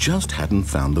 He just hadn't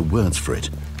found the words for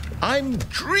it. I'm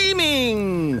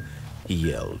dreaming, he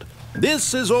yelled.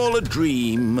 This is all a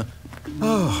dream.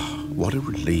 Oh, what a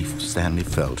relief Stanley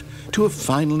felt to have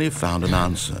finally found an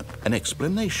answer, an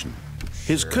explanation.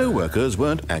 His co-workers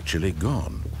weren't actually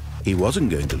gone. He wasn't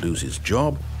going to lose his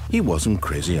job. He wasn't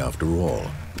crazy after all.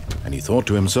 And he thought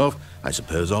to himself, I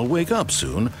suppose I'll wake up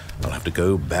soon. I'll have to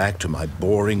go back to my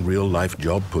boring real-life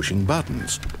job pushing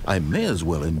buttons. I may as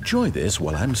well enjoy this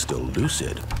while I'm still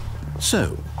lucid.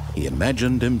 So, he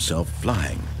imagined himself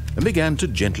flying and began to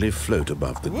gently float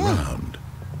above the ground.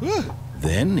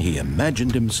 Then he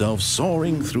imagined himself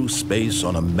soaring through space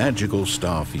on a magical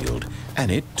starfield, and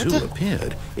it too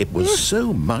appeared. It was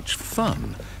so much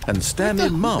fun, and Stanley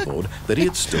marveled that he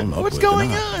had still not woken up. What's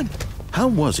going on? How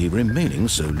was he remaining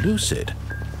so lucid?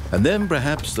 And then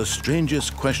perhaps the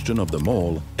strangest question of them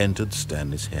all entered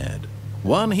Stanley's head.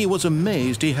 One he was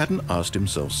amazed he hadn't asked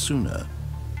himself sooner.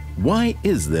 Why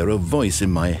is there a voice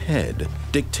in my head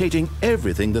dictating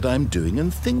everything that I'm doing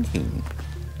and thinking?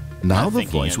 Now the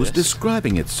voice was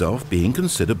describing itself being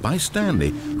considered by Stanley,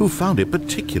 who found it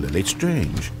particularly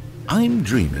strange. I'm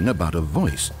dreaming about a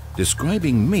voice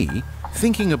describing me,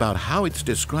 thinking about how it's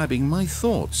describing my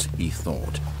thoughts, he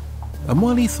thought. And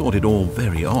while he thought it all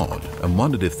very odd and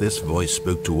wondered if this voice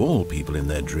spoke to all people in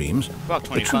their dreams, About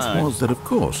the truth 25. was that, of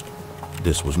course,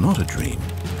 this was not a dream.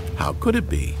 How could it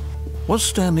be? Was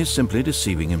Stanley simply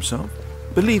deceiving himself,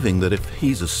 believing that if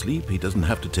he's asleep, he doesn't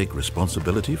have to take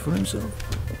responsibility for himself?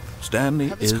 Stanley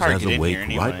How'd this is car as get in awake here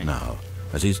anyway? right now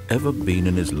as he's ever been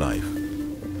in his life.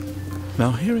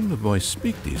 Now, hearing the voice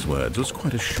speak these words was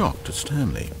quite a shock to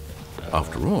Stanley.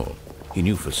 After all, he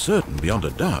knew for certain, beyond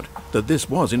a doubt, that this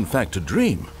was in fact a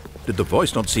dream. Did the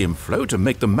voice not see him float and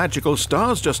make the magical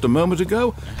stars just a moment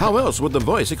ago? How else would the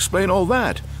voice explain all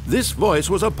that? This voice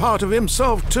was a part of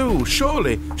himself too.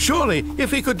 Surely,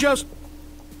 if he could just...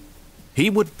 He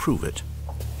would prove it.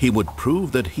 He would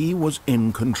prove that he was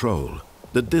in control,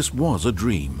 that this was a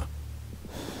dream.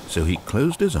 So he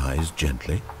closed his eyes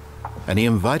gently, and he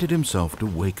invited himself to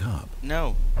wake up.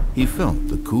 No. He felt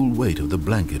the cool weight of the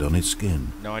blanket on his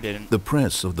skin, No, I didn't. the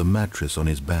press of the mattress on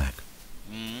his back,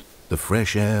 the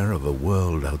fresh air of a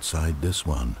world outside this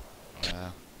one.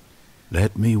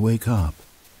 Let me wake up,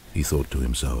 he thought to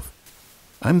himself.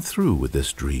 I'm through with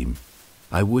this dream.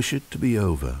 I wish it to be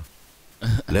over.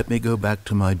 Let me go back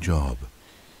to my job.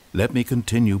 Let me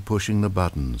continue pushing the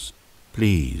buttons.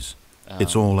 Please,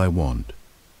 it's all I want.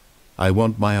 I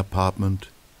want my apartment,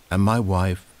 and my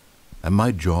wife, and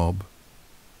my job.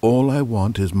 All I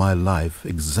want is my life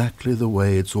exactly the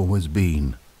way it's always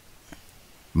been.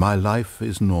 My life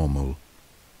is normal.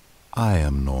 I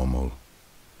am normal.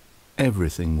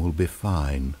 Everything will be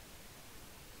fine.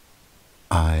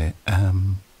 I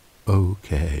am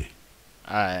okay.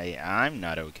 I'm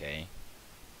not okay.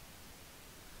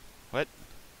 What?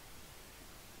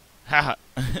 Haha.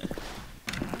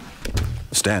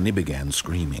 Stanley began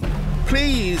screaming.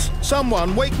 Please,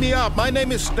 someone, wake me up. My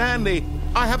name is Stanley.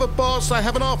 I have a boss. I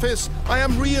have an office. I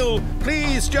am real.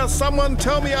 Please, just someone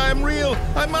tell me I am real.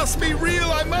 I must be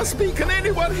real. I must be. Can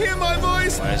anyone hear my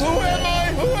voice? Who am I?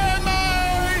 Who am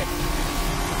I?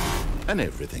 And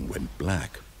everything went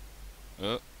black.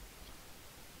 Okay.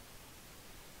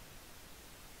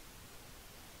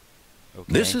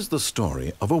 This is the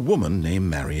story of a woman named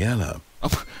Mariella.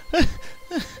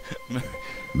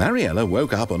 Mariella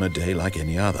woke up on a day like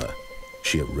any other.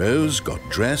 She arose, got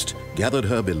dressed, gathered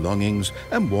her belongings,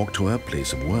 and walked to her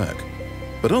place of work.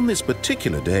 But on this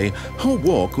particular day, her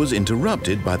walk was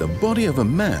interrupted by the body of a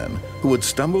man who had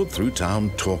stumbled through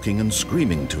town talking and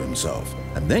screaming to himself,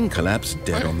 and then collapsed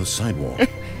dead on the sidewalk.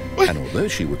 And although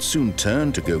she would soon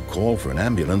turn to go call for an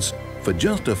ambulance, for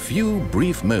just a few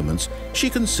brief moments, she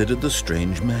considered the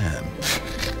strange man.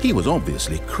 He was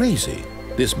obviously crazy.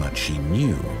 This much she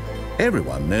knew.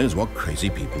 Everyone knows what crazy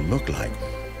people look like.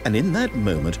 And in that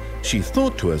moment, she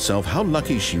thought to herself how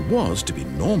lucky she was to be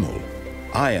normal.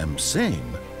 I am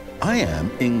sane. I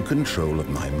am in control of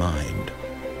my mind.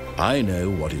 I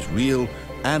know what is real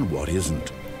and what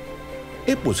isn't.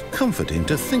 It was comforting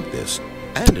to think this,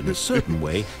 and in a certain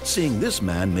way, seeing this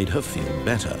man made her feel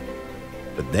better.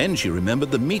 But then she remembered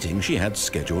the meeting she had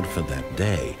scheduled for that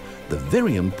day. The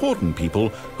very important people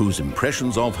whose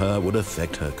impressions of her would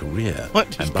affect her career,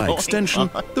 and by extension,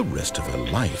 the rest of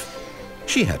her life.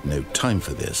 She had no time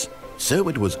for this, so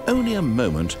it was only a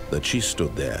moment that she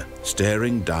stood there,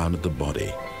 staring down at the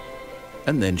body.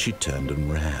 And then she turned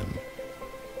and ran.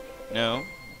 No.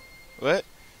 What?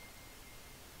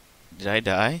 Did I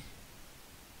die?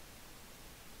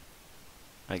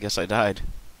 I guess I died.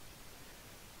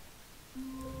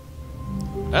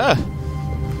 Ah!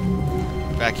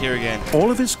 Back here again. All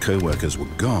of his co-workers were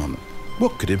gone.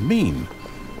 What could it mean?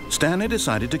 Stanley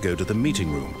decided to go to the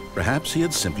meeting room. Perhaps he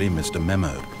had simply missed a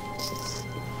memo.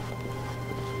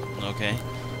 Okay.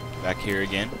 Back here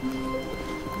again.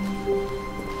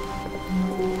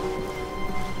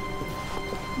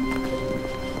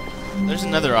 There's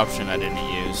another option I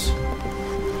didn't use.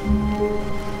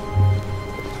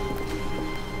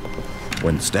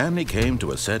 When Stanley came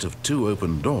to a set of 2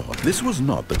 open doors, this was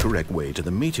not the correct way to the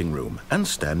meeting room, and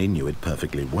Stanley knew it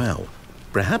perfectly well.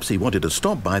 Perhaps he wanted to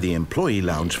stop by the employee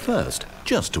lounge first,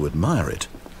 just to admire it.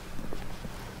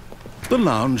 The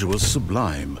lounge was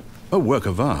sublime, a work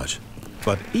of art.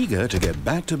 But eager to get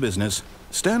back to business,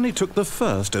 Stanley took the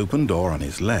first open door on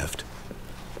his left.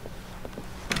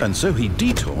 And so he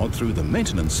detoured through the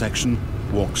maintenance section,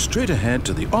 walked straight ahead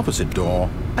to the opposite door,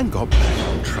 and got back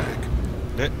on track.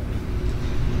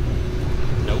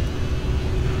 Nope.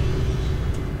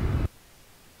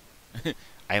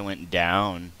 I went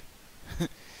down.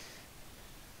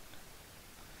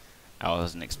 I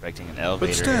wasn't expecting an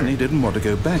elevator. But Stanley didn't want to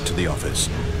go back to the office.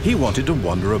 He wanted to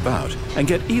wander about and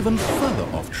get even further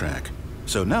off track.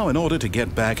 So now in order to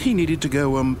get back, he needed to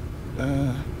go,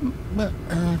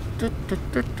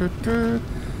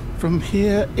 From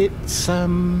here, it's,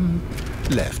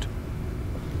 left.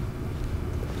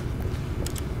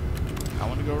 I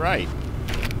want to go right.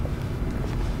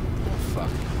 Oh,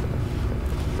 fuck.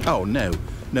 Oh, no.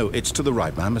 No, it's to the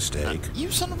right. My mistake.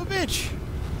 You son of a bitch.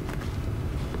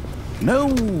 No,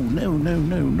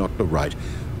 not the right.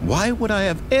 Why would I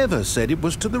have ever said it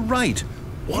was to the right?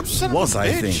 What was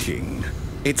I thinking?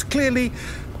 It's clearly...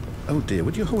 Oh, dear,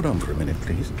 would you hold on for a minute,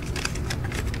 please?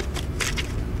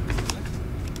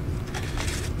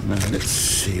 Now, let's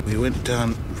see. We went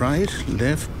down right,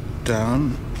 left,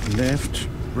 down, left,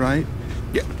 right.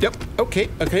 Yep, okay,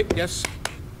 yes.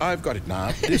 I've got it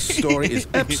now. This story is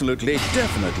absolutely,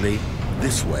 definitely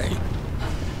this way.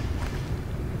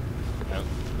 Oh,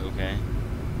 okay.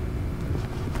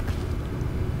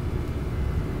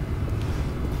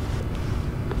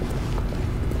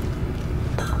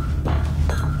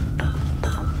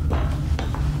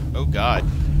 Oh, God.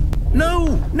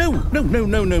 No.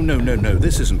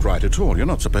 This isn't right at all. You're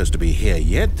not supposed to be here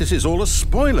yet. This is all a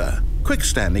spoiler. Quick,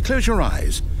 Stanley, close your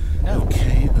eyes. No.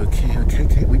 Okay.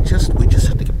 We just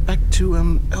have to get back to,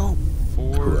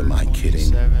 who am I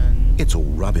kidding? It's all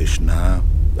rubbish now.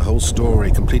 The whole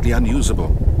story completely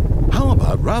unusable. How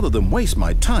about, rather than waste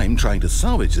my time trying to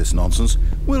salvage this nonsense,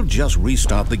 we'll just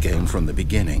restart the game from the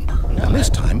beginning. And this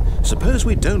time, suppose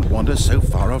we don't wander so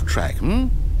far off track,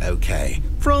 Okay,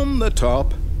 from the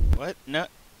top. What? No.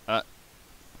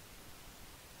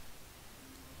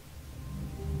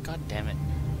 God damn it.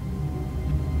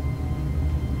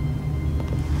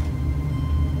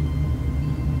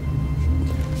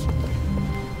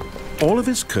 All of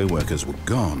his co-workers were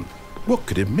gone. What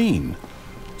could it mean?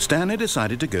 Stanley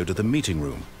decided to go to the meeting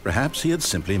room. Perhaps he had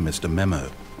simply missed a memo.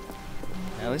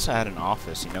 At least I had an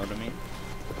office, you know what I mean?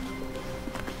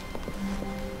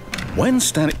 When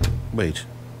Stanley... Wait,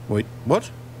 what?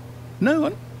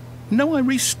 No, I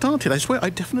restarted. I swear I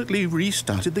definitely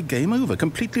restarted the game over,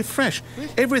 completely fresh.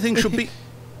 Everything should be...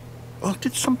 Oh,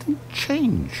 did something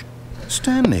change?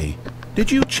 Stanley,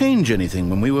 did you change anything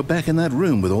when we were back in that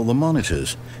room with all the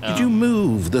monitors? Did you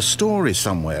move the story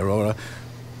somewhere or...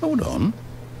 Hold on.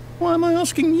 Why am I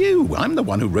asking you? I'm the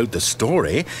one who wrote the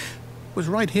story. It was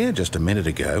right here just a minute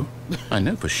ago. I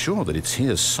know for sure that it's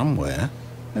here somewhere.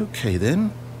 Okay,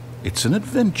 then. It's an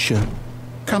adventure.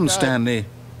 Come, Stanley.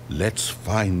 Let's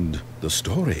find the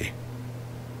story.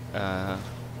 I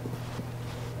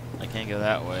can't go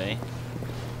that way.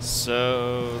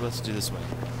 So, let's do this way.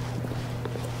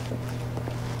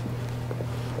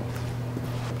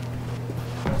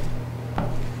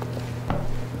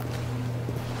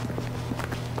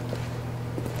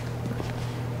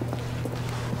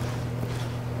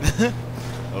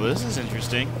 Oh, this is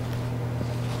interesting.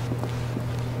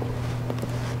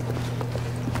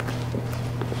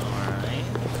 Alright,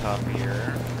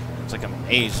 copier. It's like a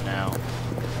maze now.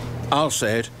 I'll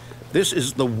say it. This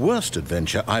is the worst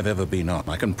adventure I've ever been on.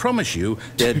 I can promise you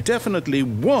there definitely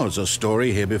was a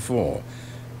story here before.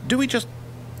 Do we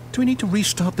need to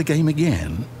restart the game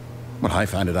again? Well, I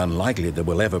find it unlikely that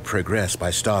we'll ever progress by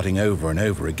starting over and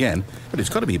over again, but it's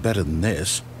got to be better than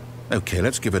this. Okay,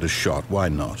 let's give it a shot. Why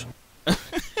not?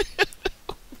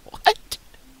 What?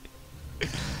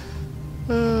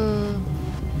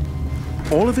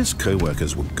 All of his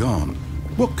co-workers were gone.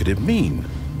 What could it mean?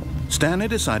 Stanley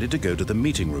decided to go to the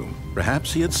meeting room.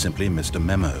 Perhaps he had simply missed a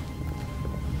memo.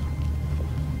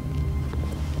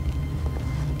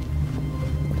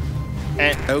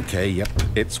 Okay, yep,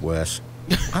 it's worse.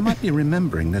 I might be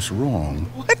remembering this wrong.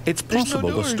 What? It's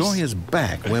possible the story is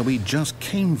back where we just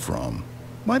came from.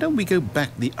 Why don't we go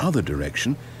back the other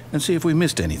direction and see if we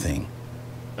missed anything?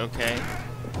 Okay.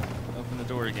 Open the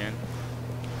door again.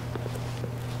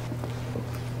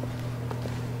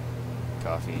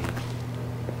 Coffee.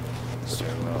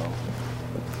 Stairwell.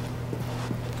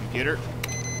 Computer.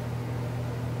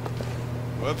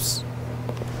 Whoops.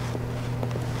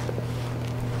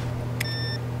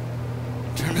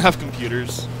 Turn off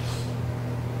computers.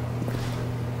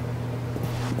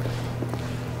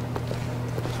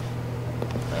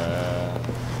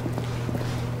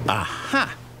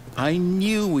 Aha! I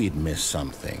knew we'd miss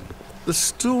something. The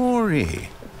story.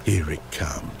 Here it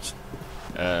comes.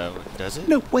 Does it?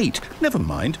 No, wait. Never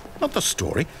mind. Not the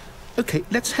story. Okay,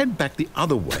 let's head back the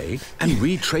other way and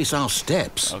retrace our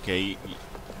steps. Okay,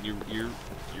 you're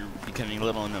becoming a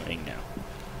little annoying now.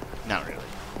 Not really.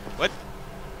 What?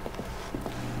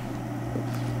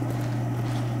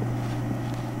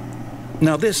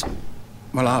 Now this...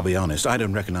 Well, I'll be honest, I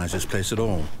don't recognize this place at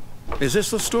all. Is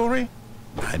this the story?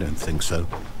 I don't think so.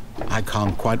 I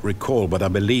can't quite recall, but I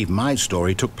believe my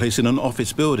story took place in an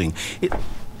office building.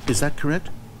 Is that correct?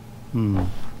 Do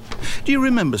you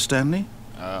remember, Stanley?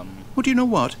 Well, do you know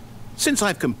what? since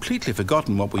I've completely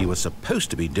forgotten what we were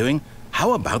supposed to be doing,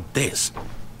 how about this?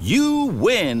 You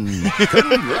win!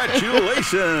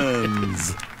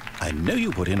 Congratulations! I know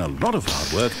you put in a lot of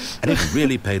hard work, and it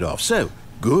really paid off, so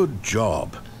good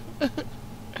job.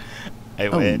 I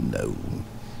win. Oh,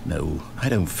 no, I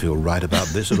don't feel right about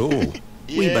this at all.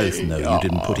 We both know you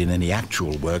didn't put in any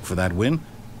actual work for that win.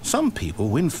 Some people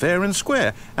win fair and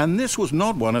square, and this was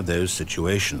not one of those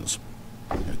situations.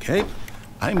 Okay,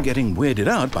 I'm getting weirded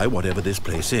out by whatever this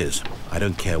place is. I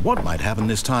don't care what might happen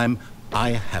this time.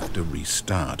 I have to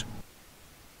restart.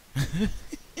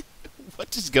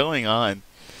 What is going on?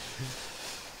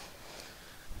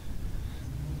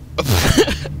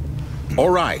 All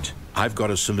right, I've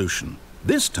got a solution.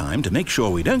 This time, to make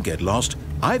sure we don't get lost,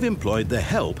 I've employed the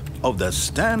help of the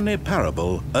Stanley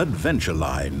Parable Adventure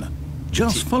Line.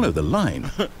 Just follow the line.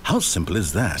 How simple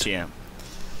is that? Jam.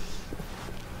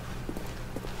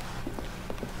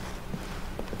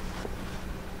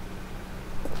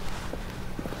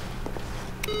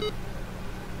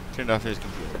 Turned off his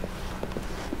computer.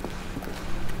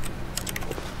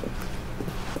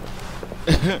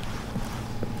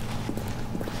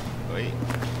 Wait.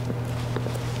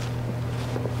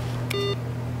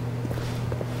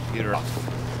 Computer off.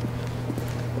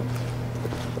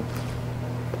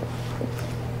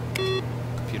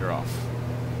 Computer off.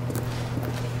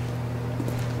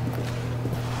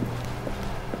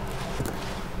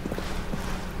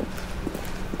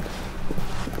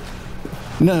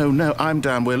 No, I'm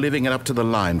down. We're leaving it up to the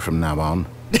line from now on.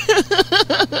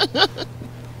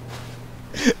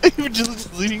 We're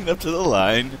just leading it up to the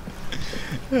line.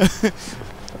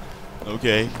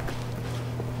 Okay.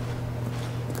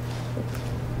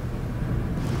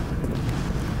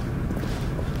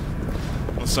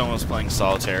 Well, someone's playing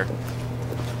solitaire.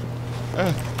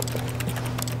 I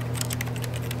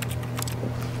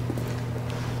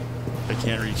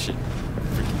can't reach it.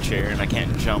 Freaking chair, and I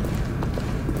can't jump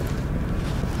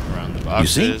around the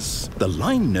boxes. You see, the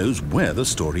line knows where the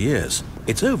story is.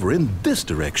 It's over in this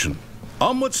direction.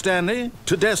 Onward, Stanley,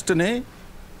 to destiny.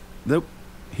 Though,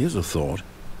 here's a thought.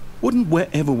 Wouldn't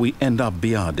wherever we end up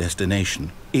be our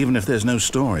destination, even if there's no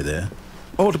story there?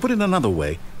 Or to put it another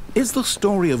way, is the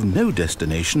story of no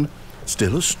destination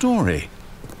still a story?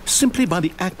 Simply by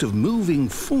the act of moving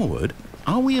forward,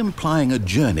 are we implying a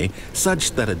journey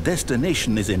such that a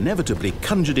destination is inevitably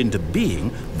conjured into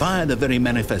being via the very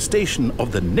manifestation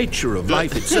of the nature of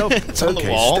life itself? It's on the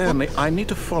Okay, wall. Stanley, I need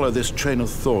to follow this train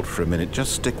of thought for a minute.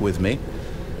 Just stick with me.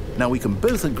 Now, we can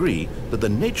both agree that the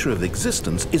nature of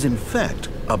existence is in fact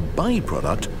a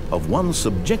byproduct of one's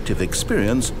subjective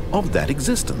experience of that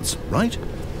existence, right?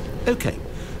 Okay.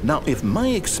 Now, if my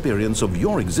experience of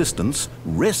your existence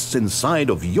rests inside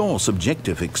of your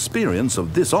subjective experience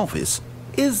of this office,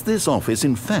 is this office,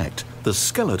 in fact, the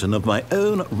skeleton of my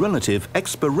own relative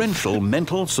experiential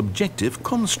mental subjective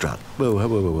construct?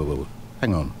 Whoa.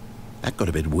 Hang on. That got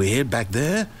a bit weird back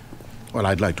there. Well,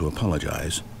 I'd like to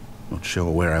apologize. Not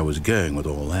sure where I was going with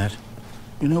all that.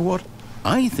 You know what?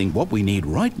 I think what we need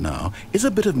right now is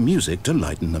a bit of music to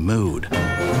lighten the mood.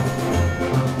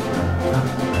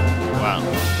 Wow.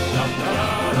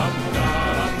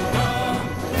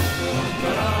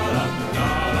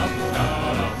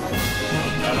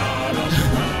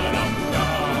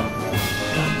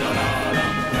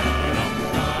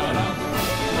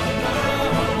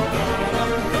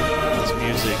 This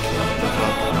music.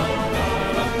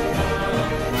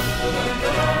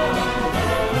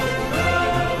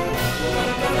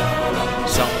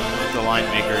 The line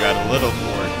maker got a little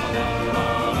bored.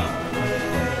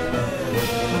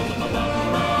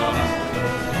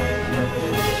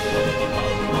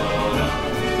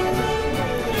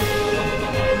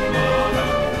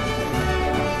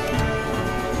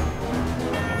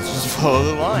 Let's just follow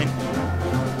the line.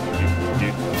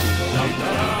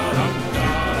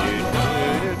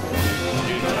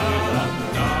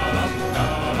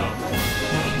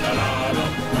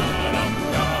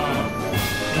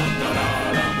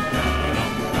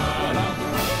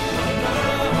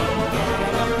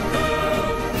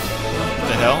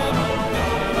 Hell?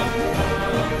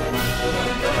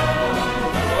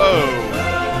 Whoa.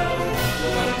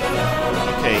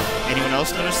 Okay, anyone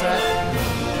else notice that?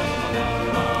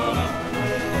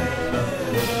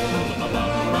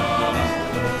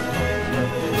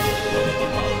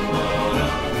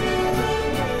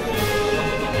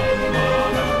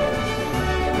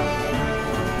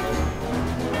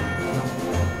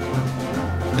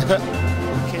 Okay.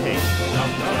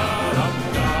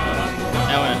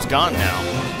 Now when it's gone now.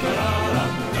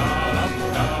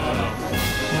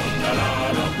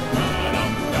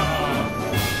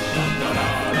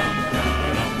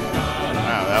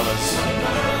 Wow, that was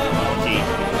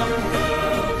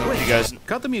guys...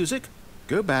 Cut the music.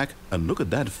 Go back and look at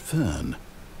that fern.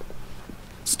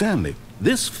 Stanley,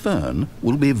 this fern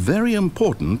will be very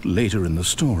important later in the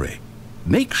story.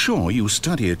 Make sure you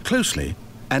study it closely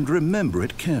and remember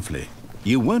it carefully.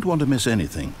 You won't want to miss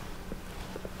anything.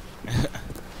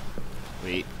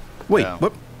 Wait. Wait, No.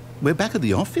 what? We're back at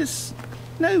the office?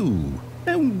 No.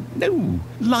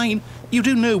 Line, you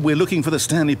do know we're looking for the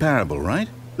Stanley Parable, right?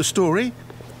 The story?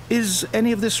 Is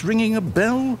any of this ringing a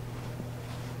bell?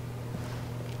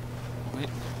 Wait.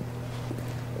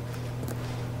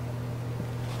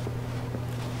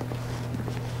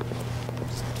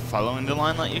 Just following the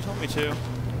line like you told me to.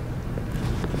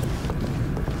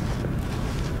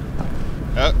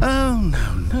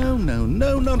 Oh,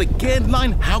 no, not again,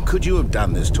 Line. How could you have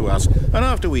done this to us? And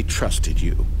after we trusted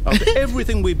you, after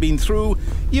everything we've been through,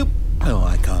 you... Oh,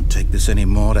 I can't take this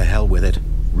anymore. To hell with it.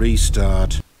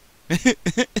 Restart.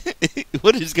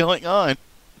 What is going on?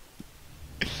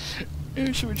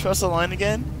 Should we trust the line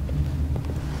again?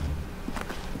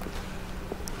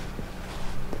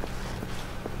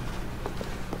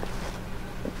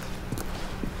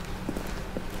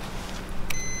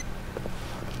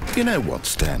 You know what,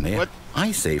 Stanley? What?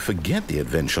 I say forget the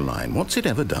adventure line. What's it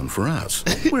ever done for us?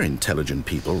 We're intelligent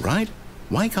people, right?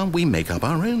 Why can't we make up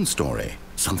our own story?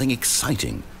 Something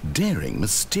exciting, daring,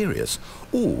 mysterious.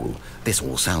 Ooh, this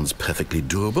all sounds perfectly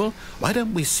doable. Why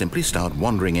don't we simply start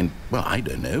wandering in, well, I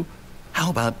don't know. How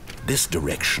about this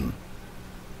direction?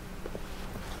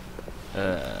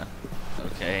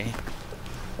 Okay.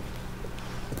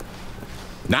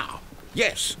 Now,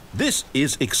 yes, this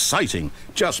is exciting.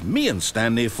 Just me and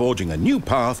Stanley forging a new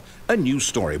path, a new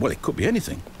story. Well, it could be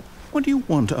anything. What do you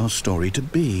want our story to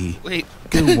be? Wait.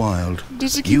 Go wild.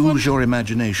 Does it keep on- Use your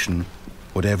imagination.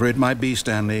 Whatever it might be,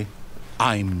 Stanley,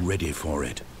 I'm ready for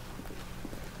it.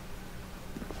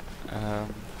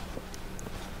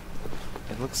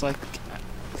 It looks like...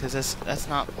 Because that's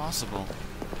not possible.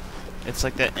 It's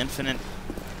like that infinite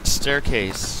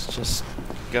staircase, just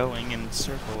going in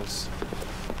circles.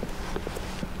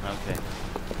 Okay.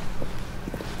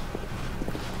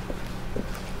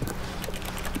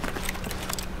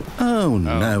 Oh,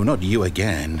 no, not you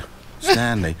again.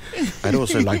 Stanley, I'd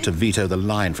also like to veto the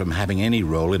line from having any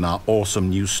role in our awesome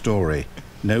new story.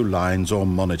 No lines or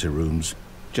monitor rooms.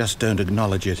 Just don't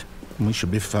acknowledge it, and we should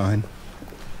be fine.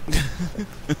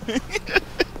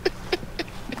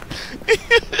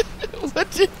 What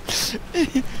did...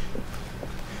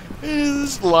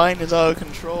 This line is out of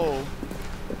control.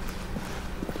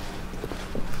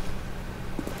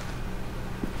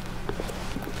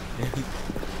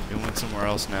 It went somewhere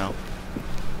else now.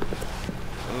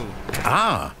 Ooh.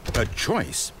 Ah, a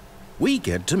choice. We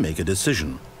get to make a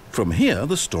decision. From here,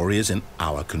 the story is in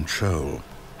our control.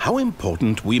 How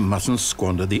important we mustn't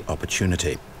squander the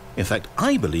opportunity. In fact,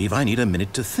 I believe I need a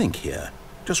minute to think here.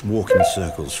 Just walk in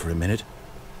circles for a minute.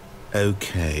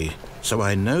 Okay, so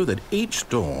I know that each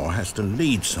door has to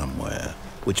lead somewhere,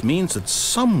 which means that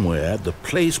somewhere, the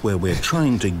place where we're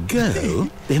trying to go,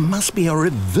 there must be a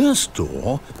reverse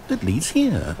door that leads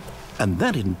here. And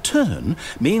that in turn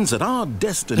means that our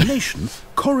destination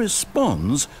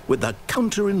corresponds with the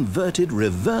counter-inverted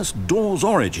reverse door's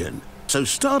origin. So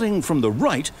starting from the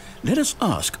right, let us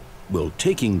ask, will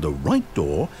taking the right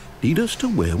door lead us to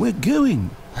where we're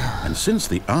going? And since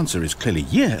the answer is clearly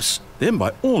yes, then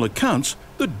by all accounts,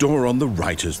 the door on the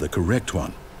right is the correct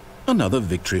one. Another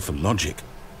victory for logic.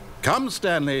 Come,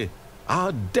 Stanley,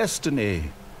 our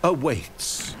destiny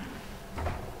awaits.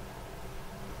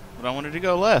 But I wanted to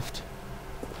go left.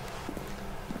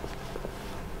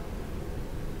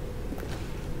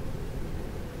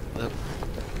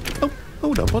 Oh,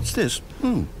 hold up, what's this?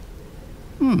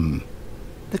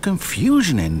 The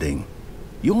confusion ending.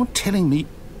 You're telling me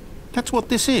that's what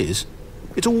this is?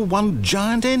 It's all one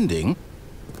giant ending?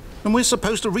 And we're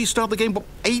supposed to restart the game, what,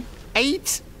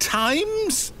 eight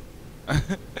times?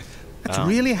 That's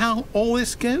really how all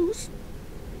this goes?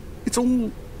 It's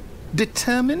all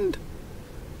determined?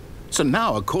 So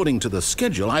now, according to the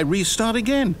schedule, I restart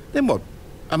again. Then what?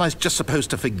 Am I just supposed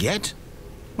to forget?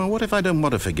 Well, what if I don't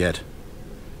want to forget?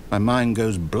 My mind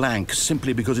goes blank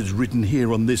simply because it's written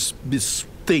here on this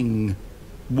thing,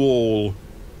 wall.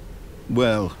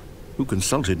 Well, who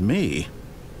consulted me?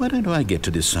 Why don't I get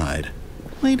to decide?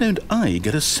 Why don't I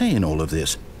get a say in all of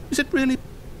this? Is it really...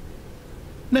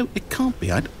 No, it can't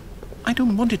be. I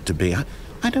don't want it to be.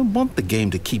 I don't want the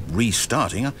game to keep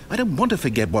restarting. I don't want to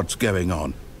forget what's going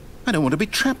on. I don't want to be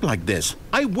trapped like this.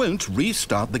 I won't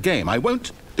restart the game. I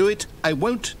won't do it. I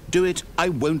won't do it. I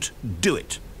won't do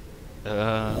it.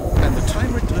 And the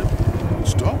timer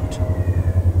stopped?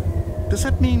 Does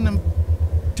that mean,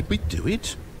 did we do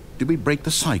it? Did we break the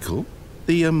cycle?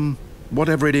 The,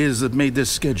 whatever it is that made this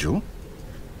schedule?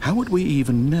 How would we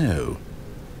even know?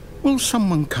 Will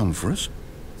someone come for us?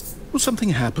 Will something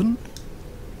happen?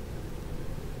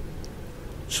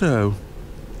 So,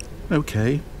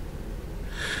 okay.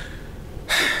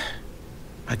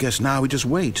 I guess now we just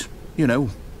wait. You know,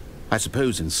 I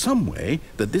suppose in some way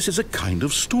that this is a kind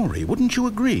of story, wouldn't you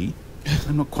agree?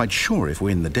 I'm not quite sure if we're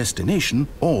in the destination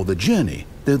or the journey,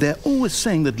 though they're always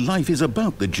saying that life is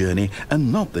about the journey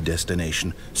and not the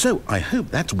destination. So I hope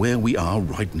that's where we are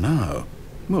right now.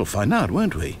 We'll find out,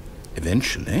 won't we?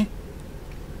 Eventually.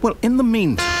 Well, in the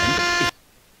meantime...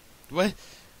 What?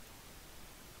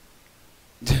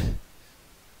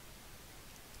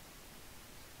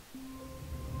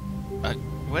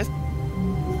 What?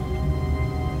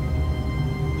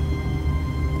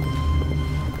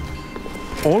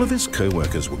 All of his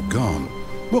co-workers were gone.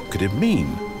 What could it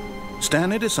mean?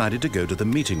 Stanley decided to go to the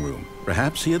meeting room.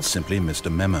 Perhaps he had simply missed a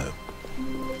memo.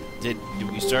 Did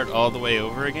we start all the way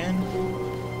over again?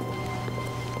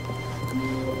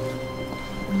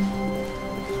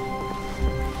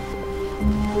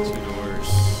 Two doors.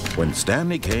 When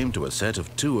Stanley came to a set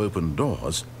of 2 open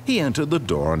doors, he entered the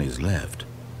door on his left.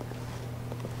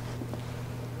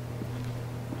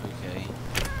 Okay.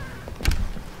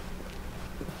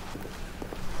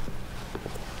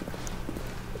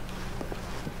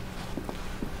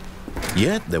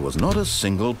 Yet there was not a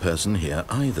single person here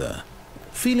either.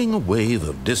 Feeling a wave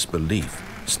of disbelief,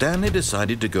 Stanley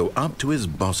decided to go up to his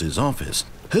boss's office.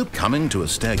 Coming to a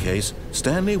staircase,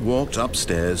 Stanley walked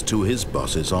upstairs to his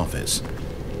boss's office.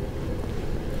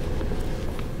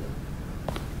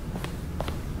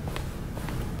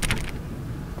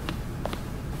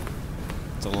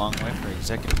 It's a long way for an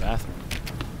executive bathroom.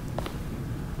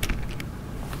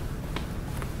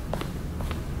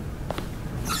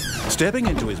 Stepping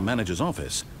into his manager's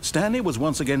office, Stanley was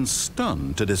once again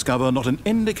stunned to discover not an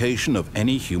indication of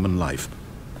any human life.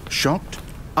 Shocked,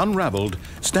 unraveled,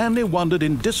 Stanley wondered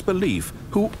in disbelief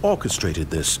who orchestrated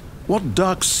this. What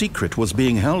dark secret was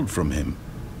being held from him?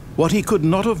 What he could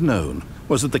not have known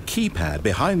was that the keypad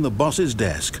behind the boss's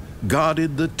desk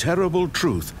guarded the terrible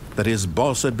truth that his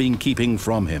boss had been keeping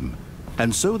from him.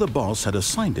 And so the boss had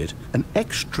assigned it an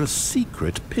extra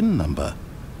secret PIN number.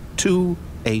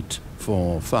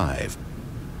 2845.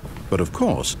 But of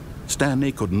course,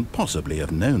 Stanley couldn't possibly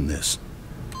have known this.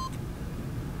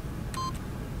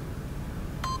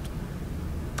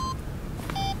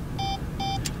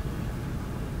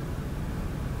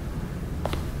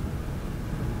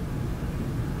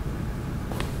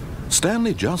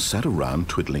 Stanley just sat around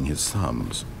twiddling his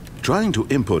thumbs. Trying to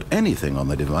input anything on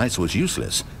the device was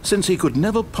useless, since he could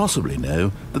never possibly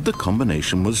know that the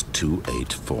combination was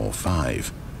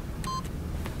 2845.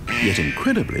 Yet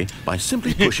incredibly, by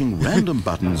simply pushing random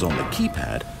buttons on the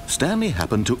keypad, Stanley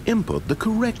happened to input the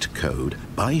correct code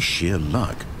by sheer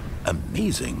luck.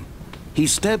 Amazing. He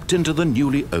stepped into the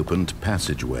newly opened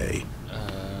passageway.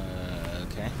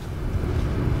 Okay.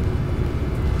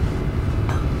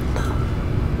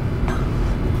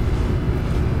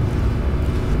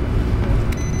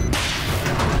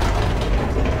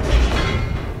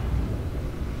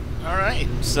 Alright,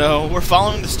 so we're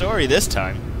following the story this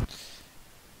time.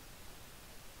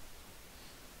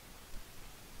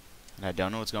 And I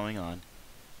don't know what's going on.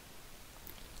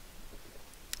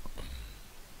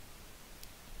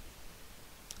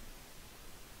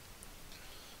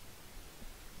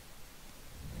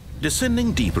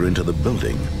 Descending deeper into the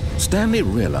building, Stanley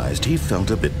realized he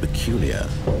felt a bit peculiar.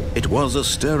 It was a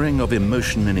stirring of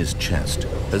emotion in his chest,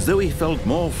 as though he felt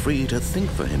more free to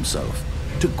think for himself,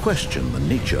 to question the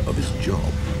nature of his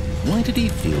job. Why did he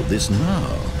feel this now,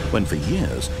 when for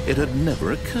years it had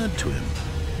never occurred to him?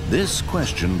 This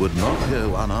question would not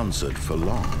go unanswered for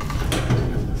long.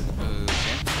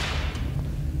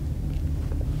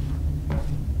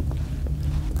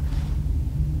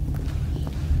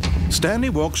 Stanley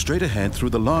walked straight ahead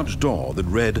through the large door that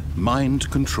read Mind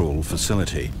Control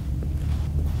Facility.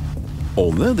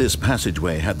 Although this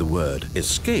passageway had the word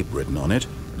Escape written on it,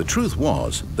 the truth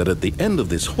was that at the end of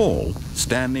this hall,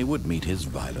 Stanley would meet his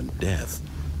violent death.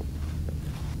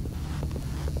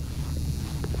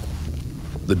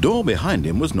 The door behind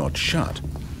him was not shut.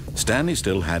 Stanley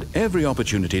still had every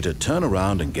opportunity to turn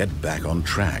around and get back on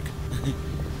track.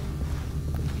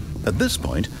 At this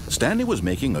point, Stanley was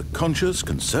making a conscious,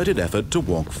 concerted effort to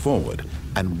walk forward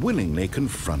and willingly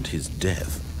confront his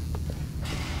death.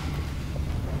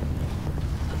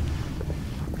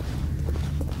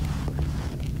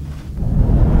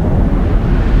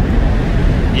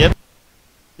 Yep.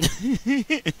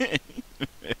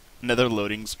 Another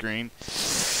loading screen.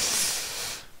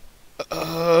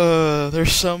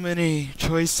 there's so many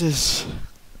choices.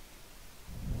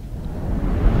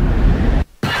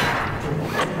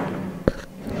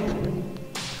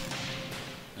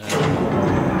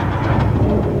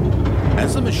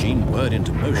 As the machine whirred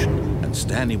into motion and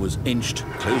Stanley was inched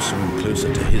closer and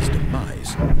closer to his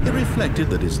demise, it reflected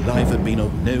that his life had been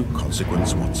of no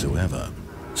consequence whatsoever.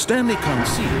 Stanley can't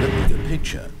see the bigger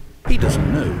picture. He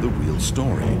doesn't know the real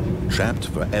story, trapped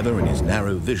forever in his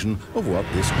narrow vision of what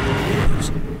this world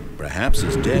is. Perhaps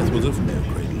his death was of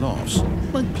no great loss,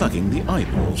 like plucking the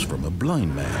eyeballs from a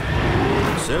blind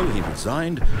man. So he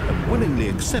resigned and willingly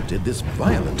accepted this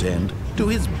violent end to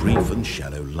his brief and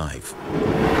shallow life.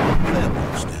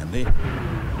 Farewell, Stanley.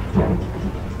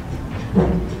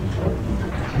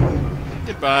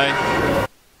 Goodbye.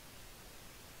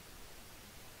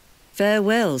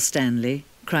 Farewell, Stanley,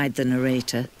 cried the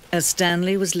narrator, as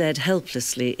Stanley was led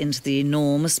helplessly into the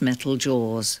enormous metal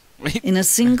jaws. In a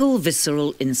single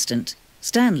visceral instant,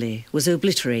 Stanley was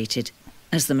obliterated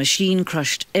as the machine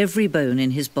crushed every bone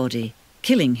in his body,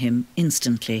 killing him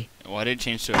instantly. Why did it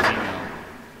change to a female?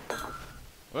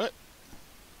 What?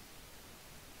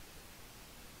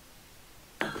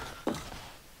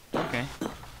 Okay.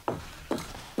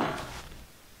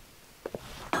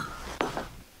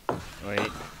 Wait.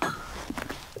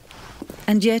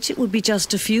 And yet it would be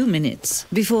just a few minutes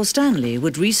before Stanley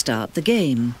would restart the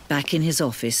game, back in his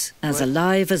office, as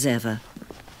alive as ever.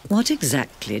 What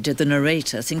exactly did the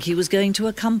narrator think he was going to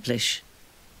accomplish?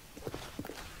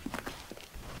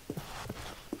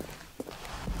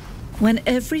 When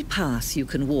every path you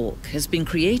can walk has been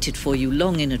created for you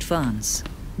long in advance,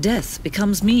 death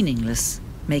becomes meaningless,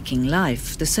 making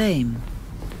life the same.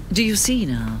 Do you see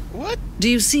now? What? Do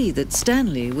you see that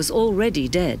Stanley was already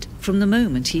dead from the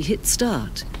moment he hit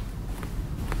start?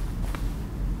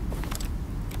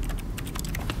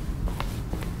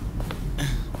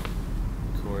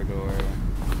 Corridor.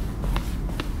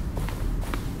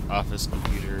 Office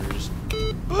computers.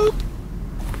 Boop!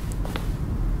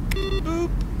 Boop!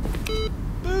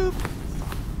 Boop!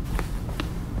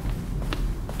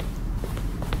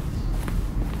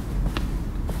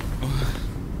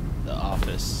 The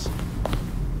office.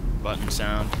 Button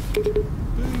sound. Boop.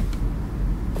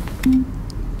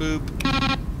 Boop.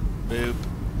 Boop.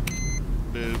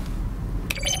 Boop.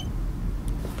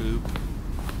 Boop.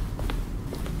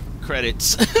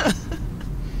 Credits.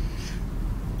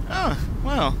 Oh,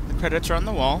 well, the credits are on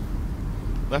the wall.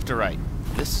 Left or right?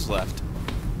 This is left.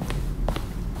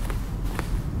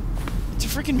 It's a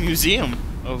freaking museum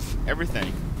of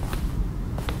everything.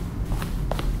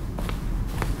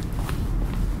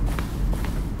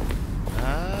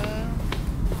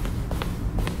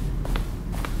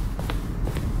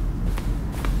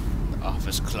 The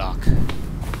office clock.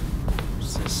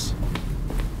 What's this?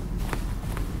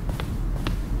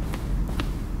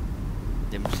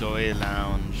 The employee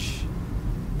lounge.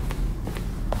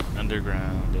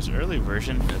 Underground. There's an early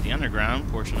version of the underground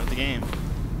portion of the game.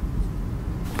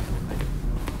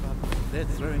 They're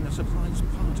throwing a surprise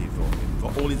party for him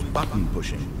for all his button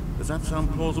pushing. Does that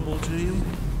sound plausible to you?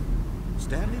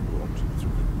 Stanley walked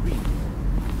through the green door.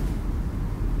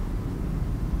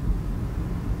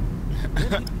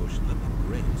 Then he pushed the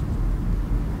grate.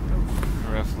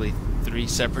 Roughly 3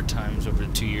 separate times over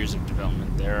 2 years of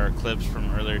development. There are clips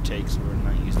from earlier takes that were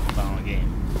not used in the final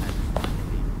game.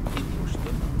 He pushed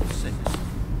the number 6.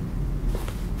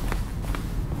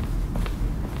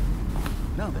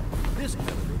 Now then, this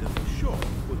elevator for sure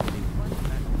would be right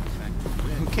back on track to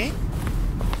where... Okay.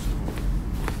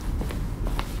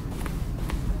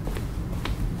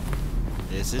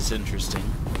 This is interesting.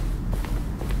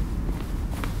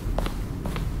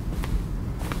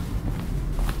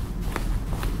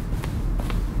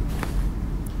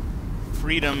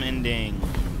 Freedom ending.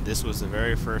 This was the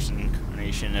very first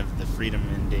incarnation of the freedom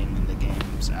ending in the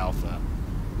game's alpha.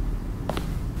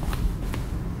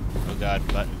 Oh god,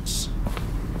 buttons.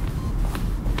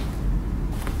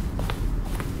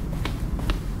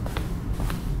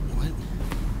 What?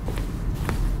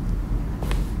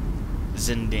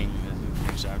 Zending.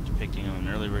 Depicting an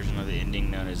early version of the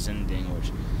ending known as Zending,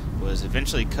 which was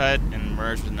eventually cut and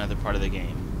merged with another part of the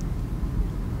game.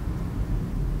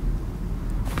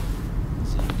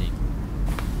 Zending.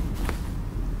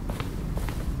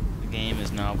 The game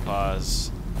is now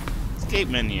paused. Escape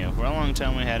menu. For a long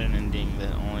time we had an ending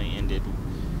that only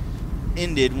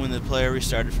ended when the player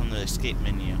restarted from the escape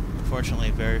menu. Unfortunately,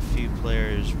 very few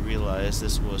players realized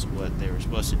this was what they were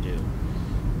supposed to do,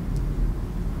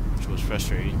 which was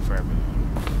frustrating for everyone.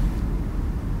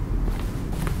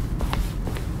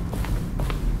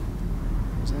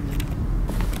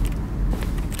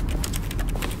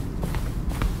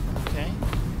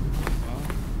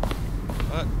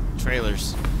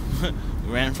 trailers.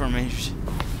 We ran in formation.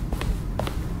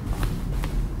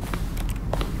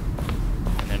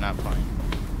 And they're not playing.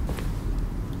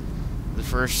 The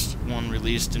first one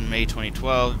released in May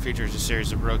 2012 features a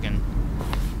series of broken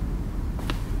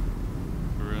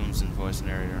rooms and voice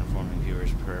narrator informing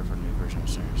viewers prepare for the new version of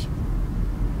series.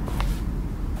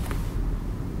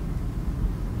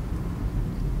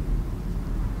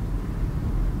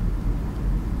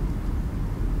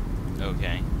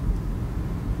 Okay.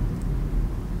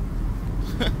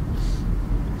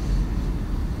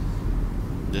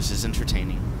 This is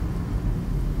entertaining.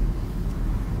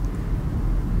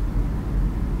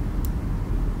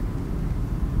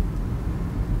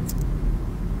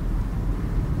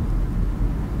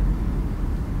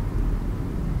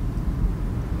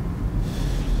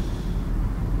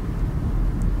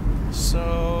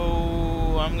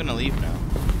 So I'm gonna leave now.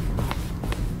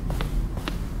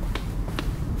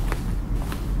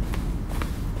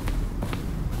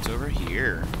 What's over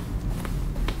here?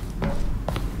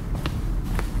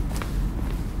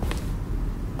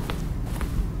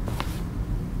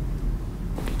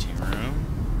 Meeting room.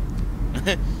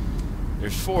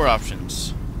 There's 4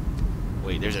 options.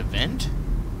 Wait, there's a vent?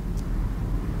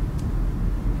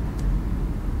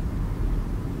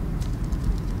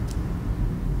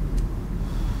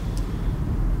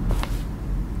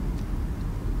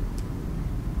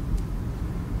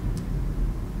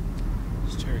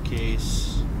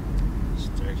 Staircase.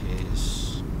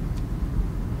 Staircase.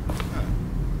 Huh.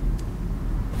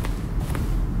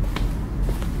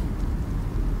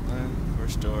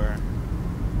 First door.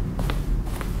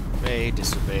 Obey,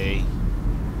 disobey.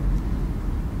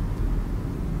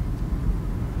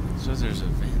 So there's a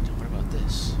vent. What about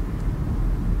this?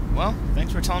 Well,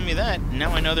 thanks for telling me that.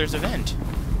 Now I know there's a vent.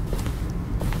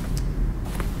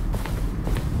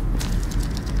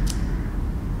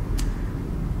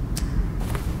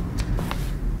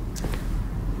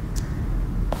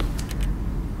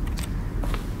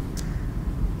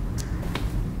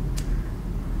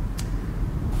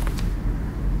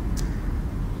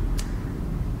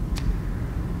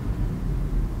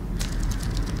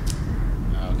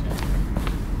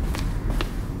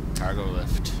 Cargo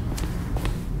lift.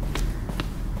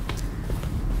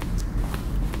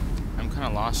 I'm kind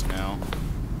of lost now.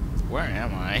 Where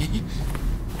am I?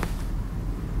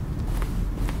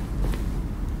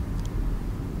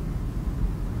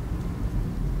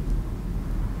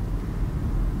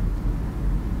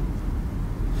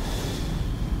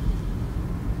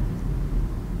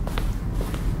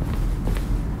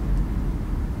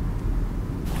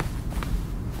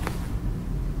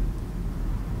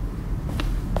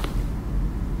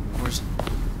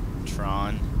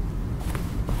 Tron.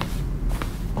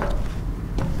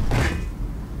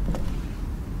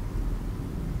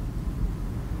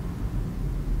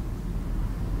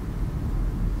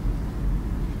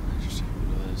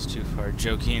 It's too far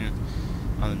joking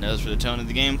on the nose for the tone of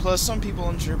the game. Plus, some people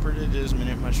interpret it as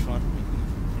much fun.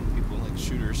 People like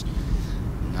shooters.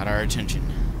 Not our attention.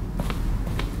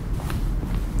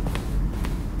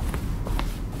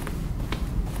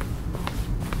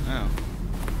 Oh.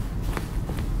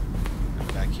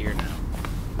 Here now.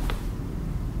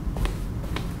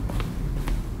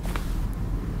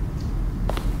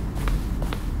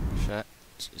 Shut.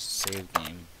 Save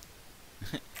game.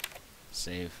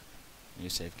 Save. New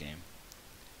save game.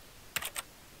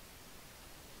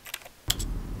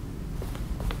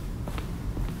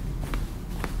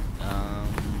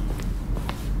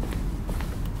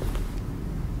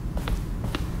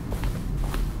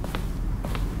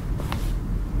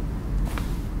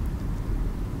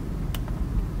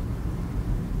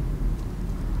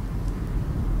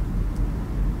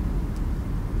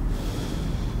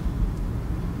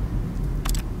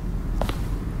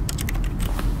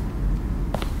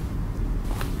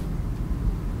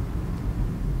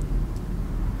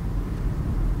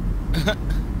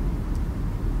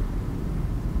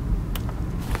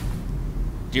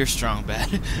 Dear Strong Bad.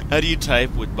 How do you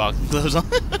type with boxing gloves on?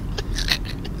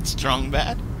 Strong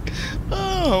Bad?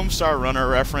 Oh, Homestar Runner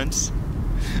reference.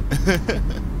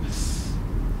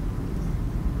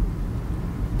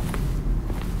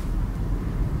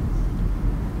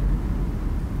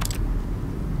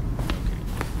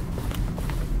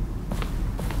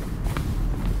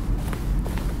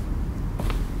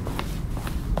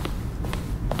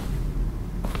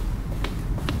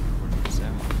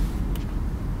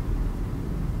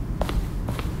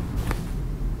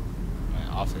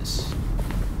 Office.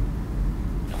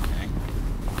 Okay.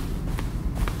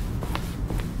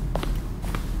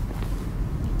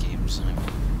 Game Simon.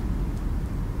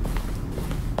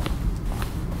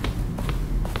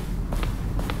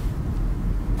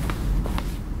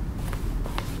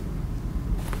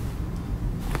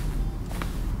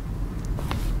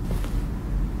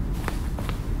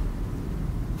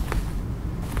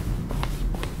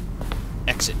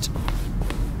 fix it.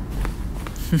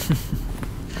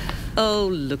 Oh,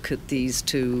 look at these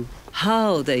two.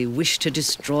 How they wish to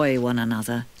destroy one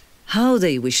another. How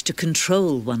they wish to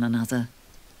control one another.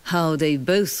 How they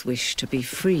both wish to be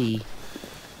free.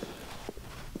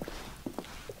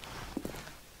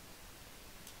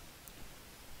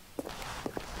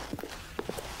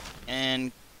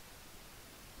 And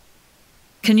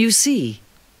Can you see?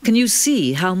 Can you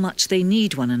see how much they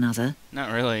need one another?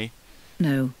 not really.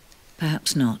 No,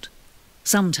 perhaps not.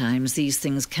 Sometimes these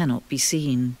things cannot be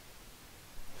seen.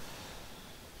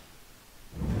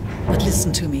 But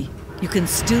listen to me. You can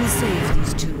still save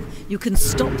these two. You can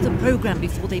stop the program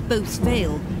before they both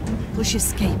fail. Push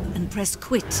escape and press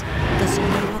quit. There's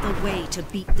no other way to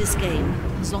beat this game.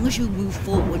 As long as you move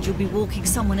forward, you'll be walking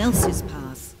someone else's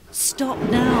path. Stop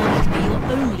now. It can be your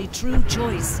only true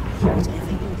choice.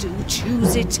 Whatever you do,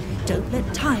 choose it. Don't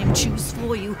let time choose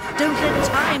for you. Don't let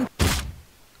time...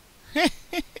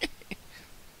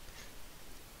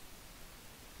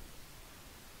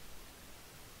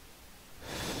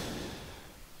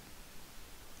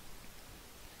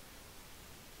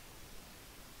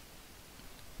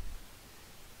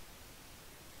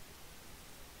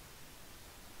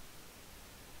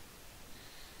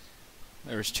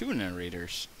 There's two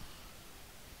narrators.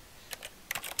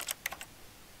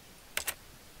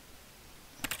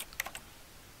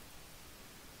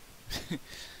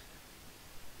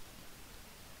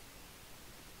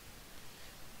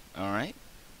 All right.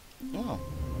 Well.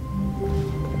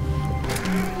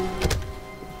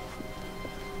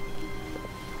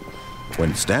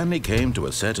 When Stanley came to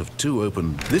a set of two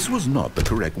open, this was not the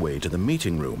correct way to the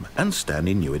meeting room, and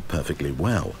Stanley knew it perfectly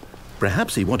well.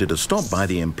 Perhaps he wanted to stop by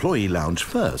the employee lounge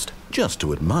first, just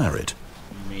to admire it.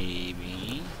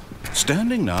 Maybe.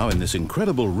 Standing now in this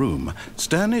incredible room,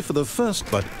 Stanley for the first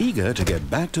but eager to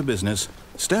get back to business,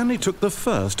 Stanley took the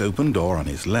first open door on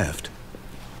his left.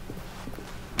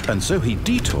 And so he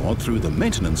detoured through the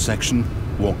maintenance section,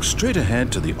 walked straight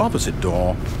ahead to the opposite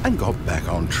door, and got back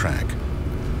on track.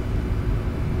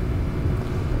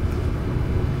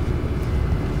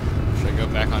 Should I go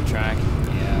back on track?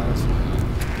 Yeah, let's go.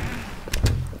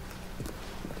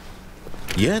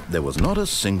 Yet there was not a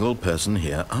single person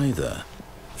here either.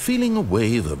 Feeling a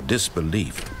wave of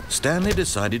disbelief, Stanley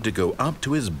decided to go up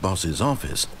to his boss's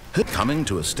office. Coming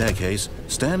to a staircase,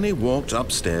 Stanley walked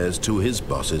upstairs to his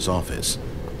boss's office.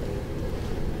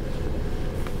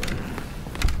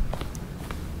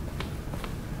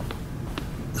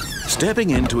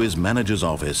 Stepping into his manager's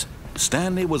office,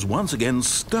 Stanley was once again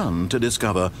stunned to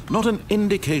discover not an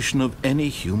indication of any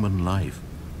human life.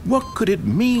 What could it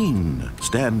mean?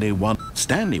 Stanley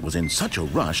was in such a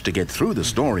rush to get through the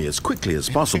story as quickly as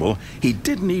possible, he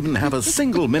didn't even have a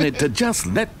single minute to just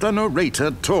let the narrator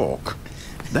talk.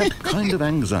 That kind of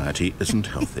anxiety isn't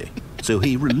healthy, so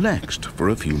he relaxed for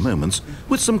a few moments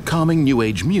with some calming New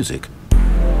Age music.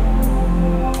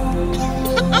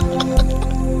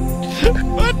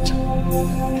 What?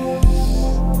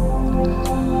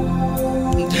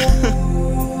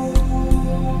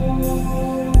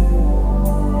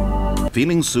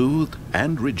 Feeling soothed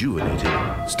and rejuvenated,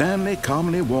 Stanley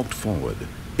calmly walked forward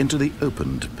into the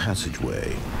opened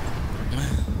passageway.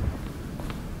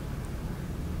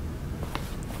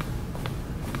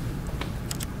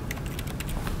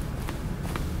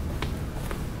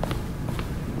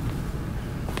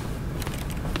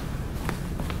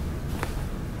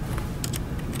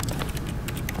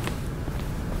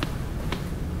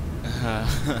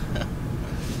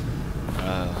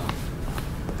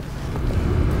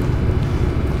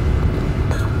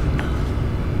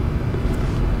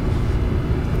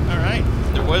 Alright,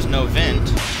 there was no vent.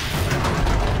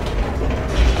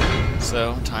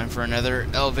 So, time for another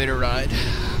elevator ride.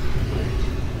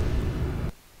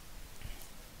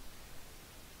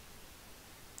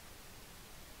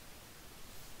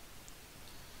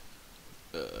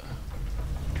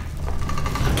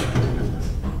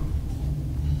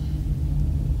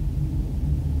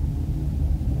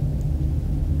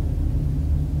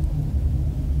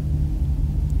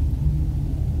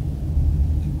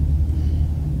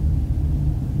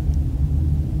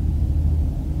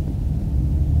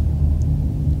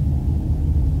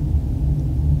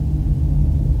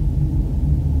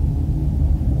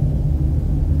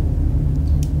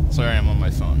 Sorry, I'm on my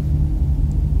phone.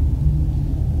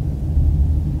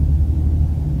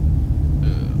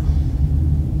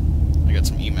 I got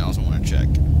some emails I want to check.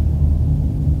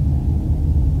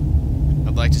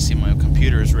 I'd like to see my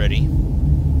computer is ready.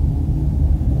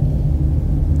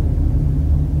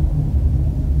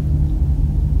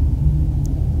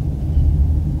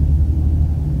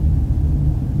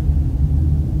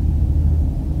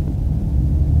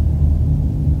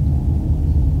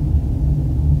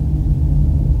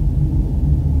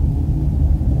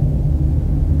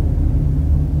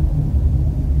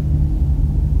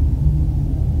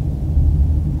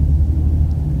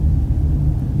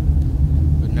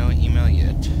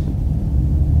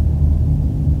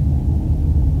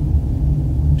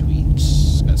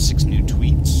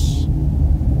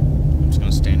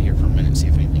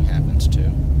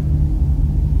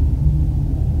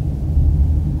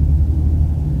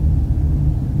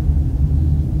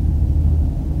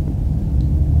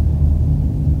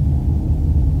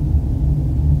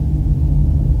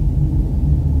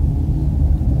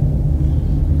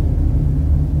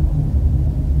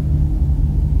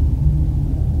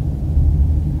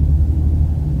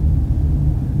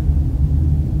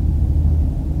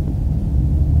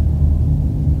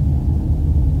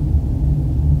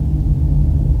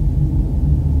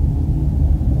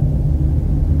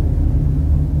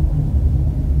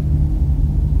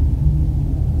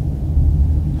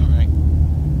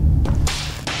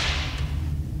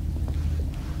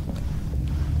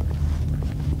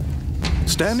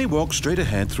 Stanley walked straight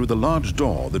ahead through the large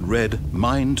door that read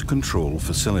Mind Control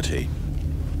Facility.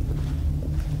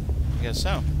 I guess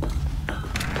so.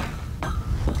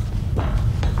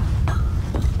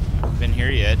 Been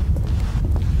here yet.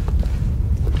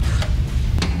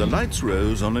 The lights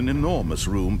rose on an enormous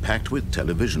room packed with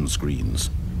television screens.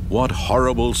 What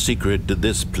horrible secret did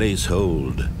this place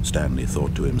hold? Stanley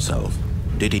thought to himself.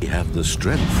 Did he have the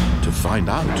strength to find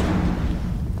out?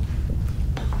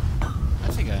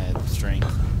 I think I had the strength.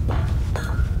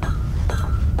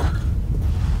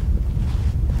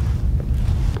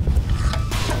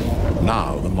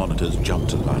 Now the monitors jumped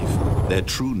to life, their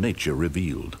true nature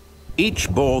revealed. Each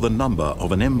bore the number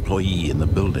of an employee in the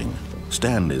building,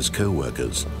 Stanley's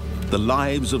co-workers. The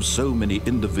lives of so many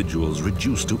individuals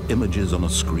reduced to images on a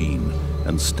screen,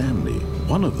 and Stanley,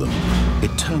 one of them,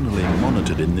 eternally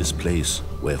monitored in this place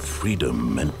where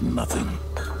freedom meant nothing.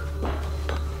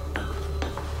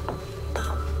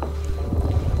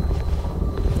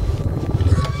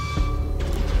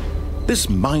 This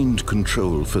mind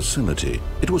control facility,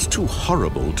 it was too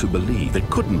horrible to believe. It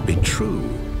couldn't be true.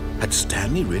 Had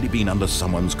Stanley really been under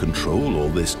someone's control all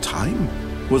this time?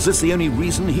 Was this the only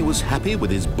reason he was happy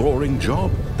with his boring job?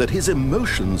 That his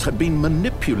emotions had been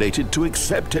manipulated to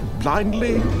accept it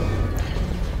blindly?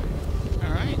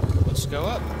 All right, let's go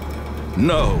up.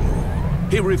 No.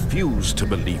 He refused to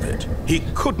believe it. He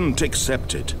couldn't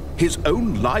accept it. His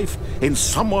own life in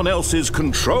someone else's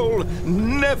control?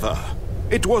 Never.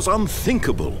 It was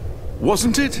unthinkable.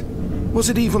 Wasn't it? Was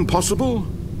it even possible?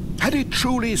 Had he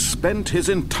truly spent his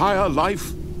entire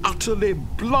life utterly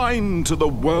blind to the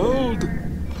world?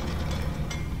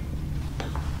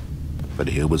 But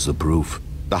here was the proof,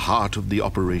 the heart of the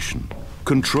operation.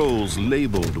 Controls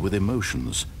labeled with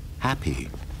emotions, happy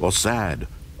or sad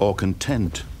or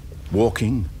content.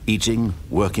 Walking, eating,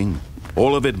 working,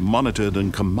 all of it monitored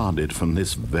and commanded from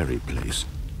this very place.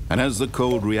 And as the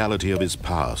cold reality of his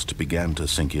past began to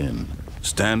sink in,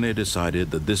 Stanley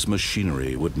decided that this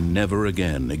machinery would never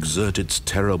again exert its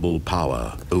terrible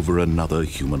power over another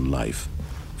human life.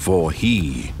 For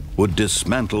he would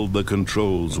dismantle the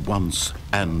controls once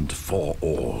and for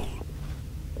all.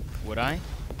 Would I?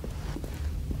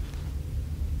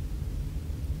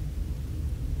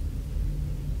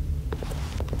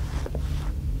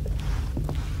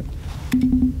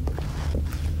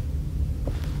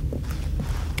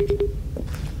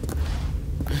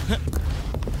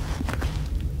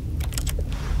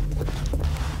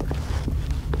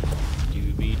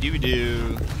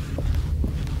 Doo.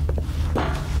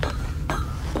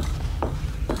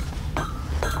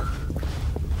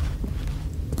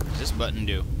 What's this button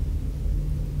do?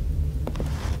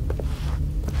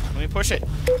 Let me push it.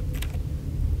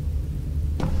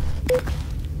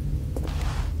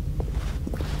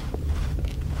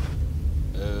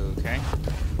 Okay.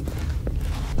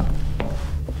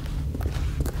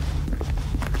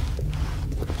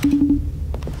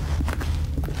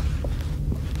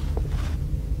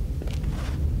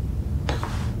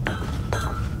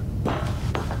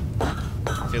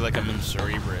 I feel like I'm in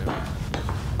Cerebro.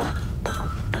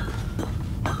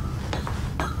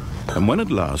 And when at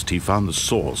last he found the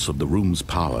source of the room's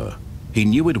power, he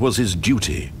knew it was his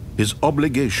duty, his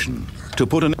obligation, to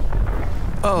put an...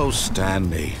 Oh,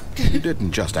 Stanley, you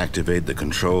didn't just activate the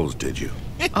controls, did you?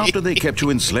 After they kept you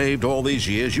enslaved all these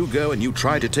years, you go and you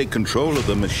try to take control of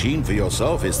the machine for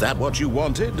yourself? Is that what you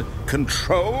wanted?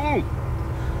 Control?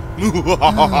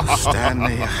 Oh,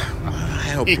 Stanley,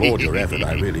 I applaud your effort,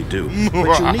 I really do.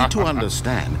 But you need to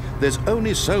understand, there's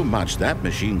only so much that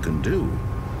machine can do.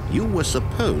 You were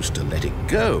supposed to let it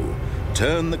go,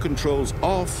 turn the controls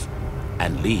off,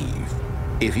 and leave.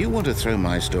 If you want to throw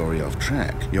my story off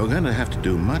track, you're going to have to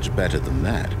do much better than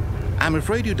that. I'm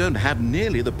afraid you don't have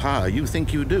nearly the power you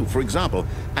think you do. For example,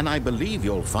 and I believe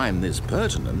you'll find this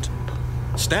pertinent,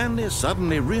 Stanley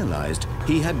suddenly realized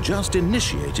he had just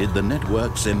initiated the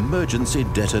network's emergency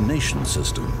detonation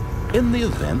system. In the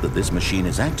event that this machine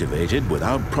is activated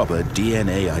without proper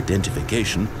DNA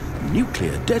identification,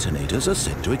 nuclear detonators are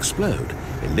set to explode,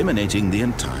 eliminating the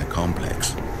entire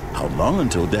complex. How long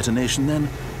until detonation then?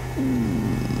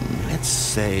 Let's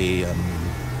say,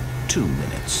 2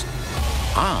 minutes.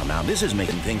 Ah, now this is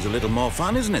making things a little more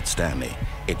fun, isn't it, Stanley?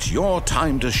 It's your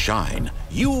time to shine.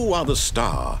 You are the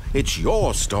star. It's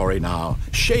your story now.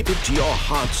 Shape it to your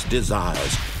heart's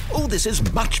desires. Oh, this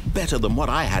is much better than what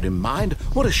I had in mind.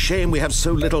 What a shame we have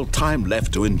so little time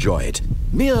left to enjoy it.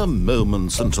 Mere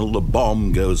moments until the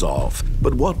bomb goes off.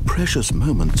 But what precious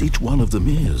moments each one of them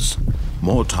is.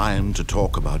 More time to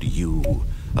talk about you,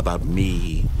 about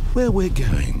me, where we're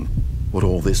going, what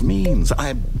all this means.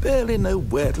 I barely know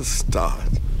where to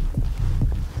start.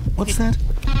 What's that?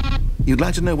 You'd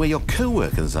like to know where your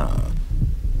co-workers are.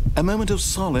 A moment of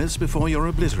solace before you're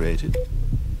obliterated.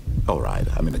 All right,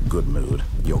 I'm in a good mood.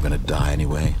 You're gonna die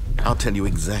anyway. I'll tell you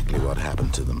exactly what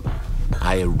happened to them.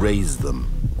 I erased them.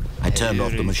 I turned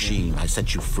off the machine. I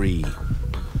set you free.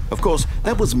 Of course,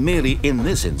 that was merely in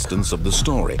this instance of the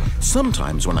story.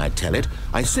 Sometimes when I tell it,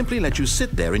 I simply let you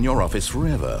sit there in your office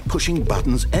forever, pushing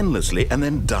buttons endlessly and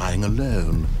then dying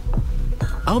alone.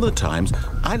 Other times,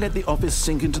 I let the office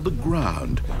sink into the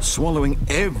ground, swallowing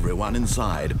everyone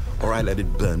inside, or I let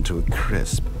it burn to a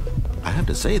crisp. I have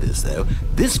to say this, though,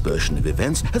 this version of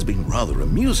events has been rather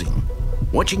amusing.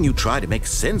 Watching you try to make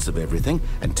sense of everything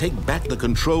and take back the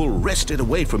control wrested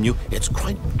away from you, it's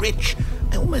quite rich.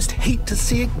 I almost hate to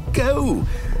see it go.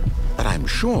 But I'm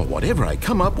sure whatever I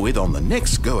come up with on the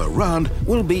next go-around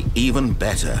will be even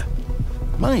better.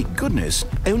 My goodness,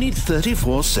 only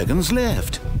 34 seconds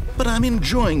left. But I'm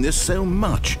enjoying this so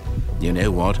much. You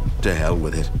know what? To hell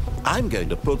with it. I'm going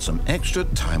to put some extra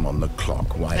time on the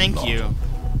clock. Why not? Thank you.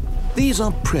 These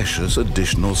are precious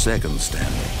additional seconds,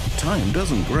 Stanley. Time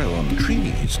doesn't grow on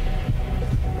trees.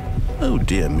 Oh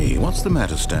dear me, what's the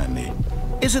matter, Stanley?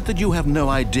 Is it that you have no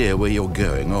idea where you're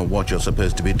going or what you're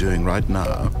supposed to be doing right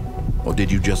now? Or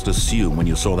did you just assume when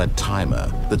you saw that timer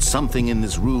that something in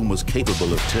this room was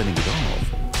capable of turning it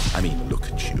off? I mean, look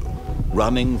at you.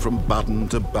 Running from button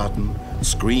to button,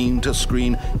 screen to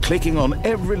screen, clicking on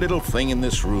every little thing in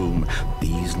this room.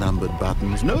 These numbered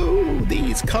buttons, no,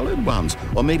 these colored ones,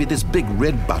 or maybe this big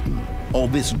red button, or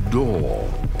this door.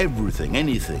 Everything,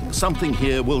 anything, something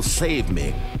here will save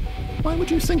me. Why would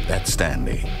you think that,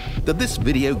 Stanley? That this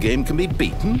video game can be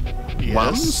beaten? Yes.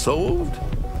 Won? Solved?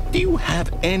 Do you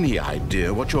have any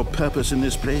idea what your purpose in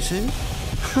this place is?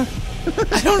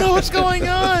 I don't know what's going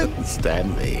on.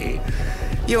 Stanley,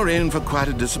 you're in for quite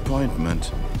a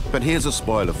disappointment. But here's a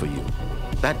spoiler for you.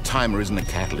 That timer isn't a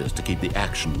catalyst to keep the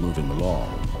action moving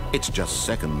along. It's just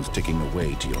seconds ticking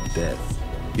away to your death.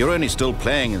 You're only still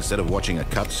playing instead of watching a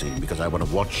cutscene because I want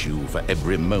to watch you for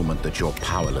every moment that you're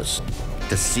powerless.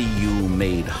 To see you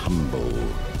made humble.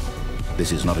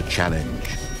 This is not a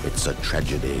challenge. It's a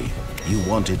tragedy. You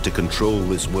wanted to control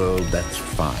this world, that's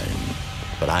fine.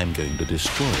 But I'm going to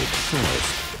destroy it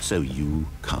first, so you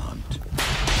can't.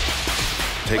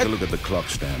 Take a look at the clock,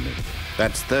 Stanley.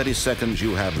 That's 30 seconds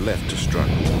you have left to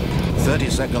struggle. 30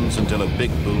 seconds until a big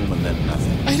boom and then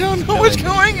nothing. I don't know what's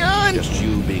going on. Just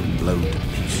you being blown to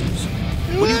pieces.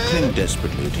 Will you cling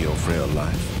desperately to your frail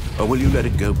life, or will you let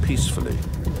it go peacefully?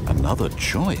 Another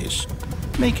choice.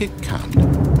 Make it count,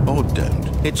 or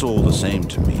don't. It's all the same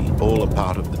to me, all a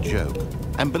part of the joke.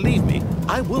 And believe me,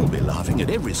 I will be laughing at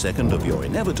every second of your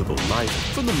inevitable life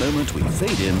from the moment we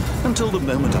fade in until the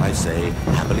moment I say,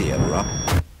 happily ever up.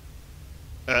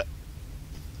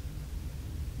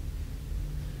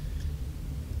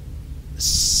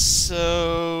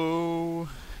 So...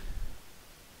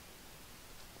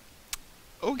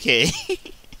 Okay.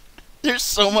 There's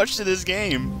so much to this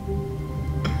game.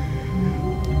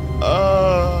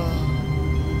 I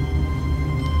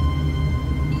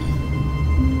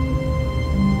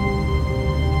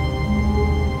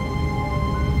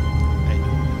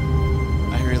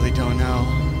really don't know.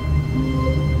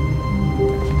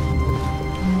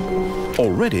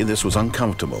 Already this was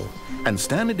uncomfortable, and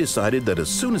Stanley decided that as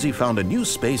soon as he found a new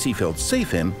space he felt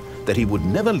safe in, that he would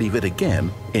never leave it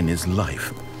again in his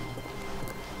life.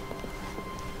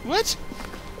 What?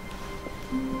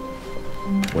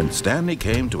 When Stanley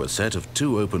came to a set of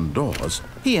 2 open doors,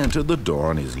 he entered the door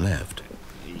on his left.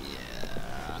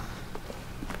 Yeah.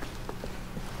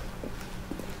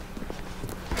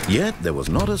 Yet there was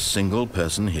not a single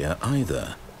person here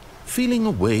either. Feeling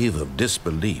a wave of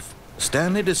disbelief,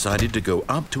 Stanley decided to go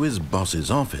up to his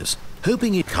boss's office.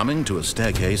 Hoping he'd coming to a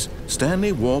staircase,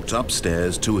 Stanley walked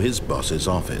upstairs to his boss's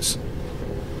office.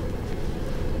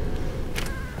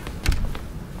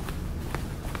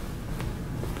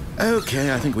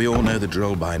 Okay, I think we all know the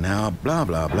drill by now. Blah,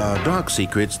 blah, blah. Dark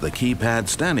secrets, the keypad.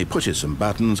 Stanley pushes some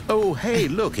buttons. Oh, hey,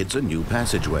 look, it's a new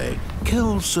passageway.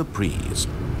 Quelle surprise.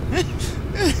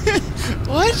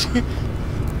 What?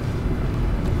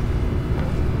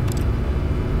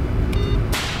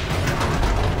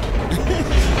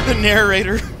 The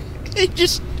narrator.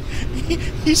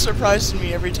 He surprises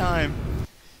me every time.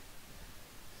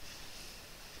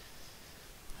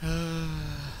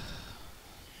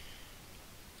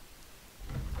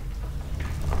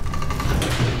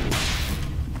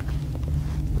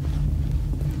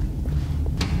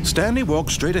 Stanley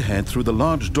walked straight ahead through the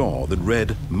large door that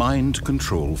read Mind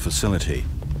Control Facility.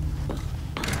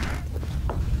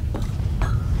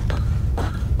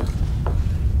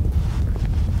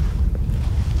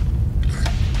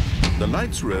 The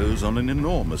lights rose on an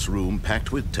enormous room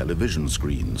packed with television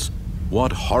screens.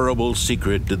 What horrible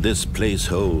secret did this place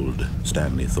hold?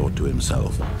 Stanley thought to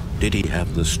himself. Did he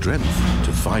have the strength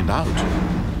to find out?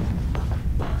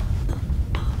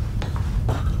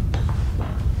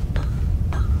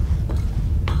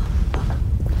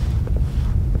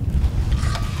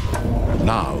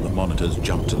 Now the monitors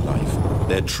jumped to life,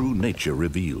 their true nature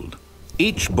revealed.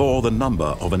 Each bore the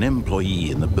number of an employee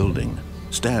in the building,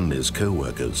 Stanley's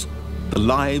co-workers. The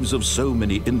lives of so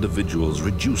many individuals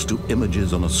reduced to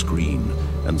images on a screen,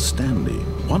 and Stanley,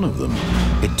 one of them,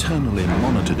 eternally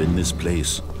monitored in this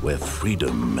place where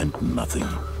freedom meant nothing.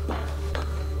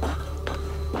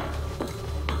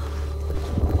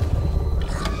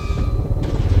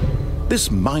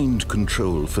 This mind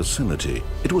control facility,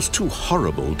 it was too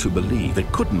horrible to believe.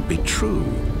 It couldn't be true.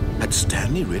 Had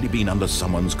Stanley really been under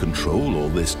someone's control all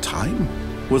this time?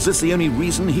 Was this the only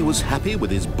reason he was happy with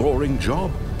his boring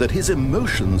job? That his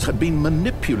emotions had been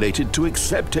manipulated to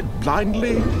accept it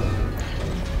blindly?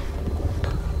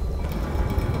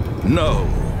 No,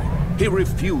 he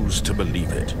refused to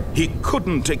believe it. He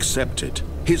couldn't accept it.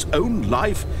 His own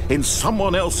life in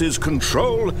someone else's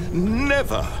control?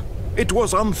 Never! It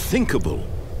was unthinkable,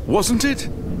 wasn't it?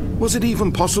 Was it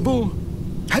even possible?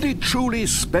 Had he truly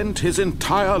spent his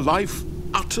entire life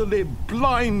utterly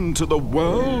blind to the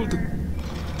world?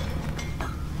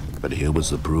 But here was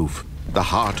the proof, the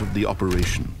heart of the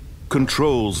operation.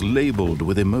 Controls labeled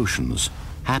with emotions,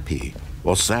 happy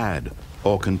or sad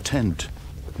or content.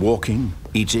 Walking,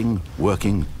 eating,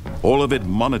 working, all of it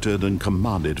monitored and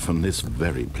commanded from this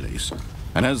very place.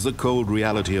 And as the cold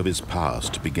reality of his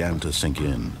past began to sink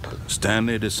in,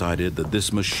 Stanley decided that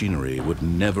this machinery would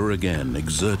never again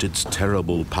exert its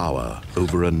terrible power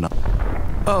over another.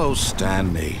 Oh,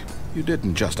 Stanley, you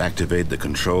didn't just activate the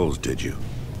controls, did you?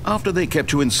 After they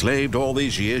kept you enslaved all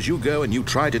these years, you go and you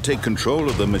try to take control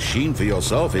of the machine for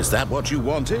yourself. Is that what you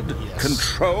wanted? Yes.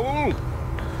 Control?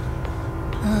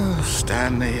 Oh,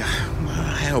 Stanley,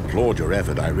 I applaud your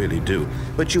effort, I really do.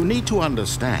 But you need to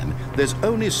understand, there's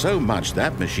only so much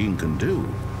that machine can do.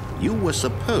 You were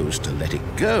supposed to let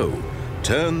it go,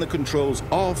 turn the controls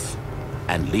off,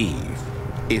 and leave.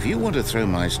 If you want to throw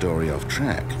my story off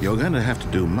track, you're going to have to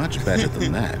do much better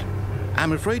than that.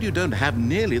 I'm afraid you don't have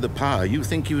nearly the power you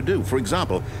think you do. For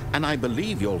example, and I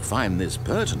believe you'll find this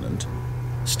pertinent,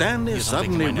 Stanley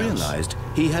suddenly realized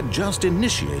he had just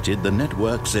initiated the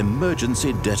network's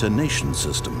emergency detonation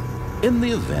system. In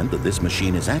the event that this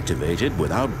machine is activated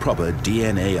without proper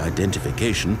DNA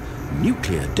identification,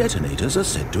 nuclear detonators are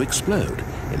said to explode,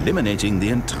 eliminating the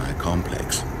entire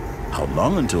complex. How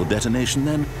long until detonation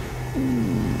then?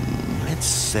 Let's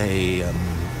say,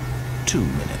 2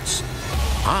 minutes.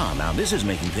 Ah, now this is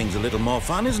making things a little more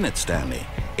fun, isn't it, Stanley?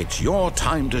 It's your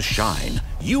time to shine.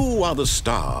 You are the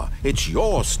star. It's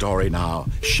your story now.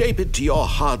 Shape it to your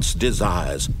heart's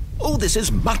desires. Oh, this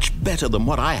is much better than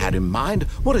what I had in mind.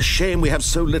 What a shame we have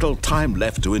so little time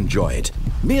left to enjoy it.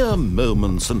 Mere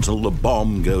moments until the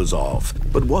bomb goes off.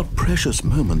 But what precious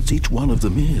moments each one of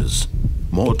them is.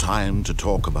 More time to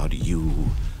talk about you,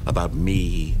 about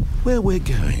me, where we're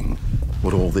going,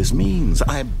 what all this means.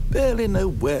 I barely know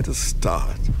where to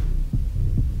start.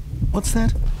 What's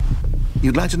that?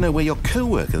 You'd like to know where your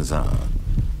co-workers are?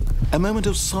 A moment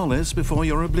of solace before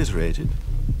you're obliterated?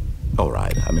 All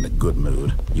right, I'm in a good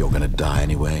mood. You're gonna die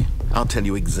anyway. I'll tell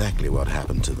you exactly what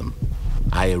happened to them.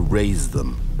 I erased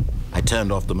them. I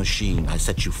turned off the machine. I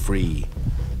set you free.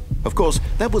 Of course,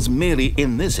 that was merely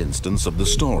in this instance of the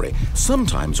story.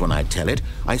 Sometimes when I tell it,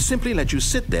 I simply let you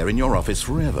sit there in your office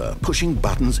forever, pushing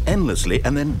buttons endlessly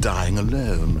and then dying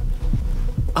alone.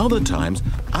 Other times,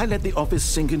 I let the office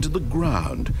sink into the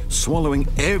ground, swallowing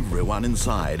everyone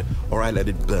inside, or I let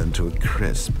it burn to a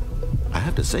crisp. I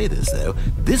have to say this, though,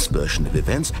 this version of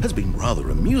events has been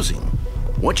rather amusing.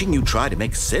 Watching you try to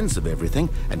make sense of everything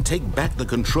and take back the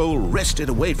control wrested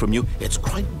away from you, it's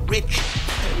quite rich.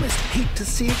 I almost hate to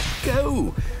see it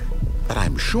go. But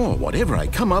I'm sure whatever I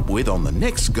come up with on the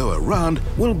next go-around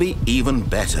will be even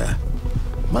better.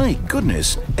 My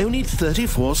goodness, only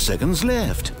 34 seconds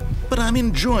left. But I'm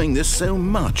enjoying this so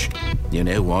much. You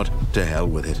know what? To hell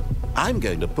with it. I'm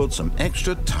going to put some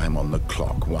extra time on the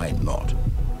clock. Why not?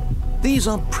 These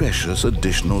are precious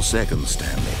additional seconds,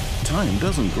 Stanley. Time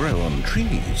doesn't grow on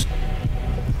trees.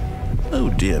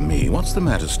 Oh dear me, what's the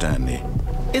matter, Stanley?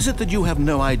 Is it that you have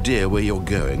no idea where you're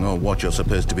going or what you're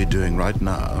supposed to be doing right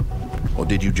now? Or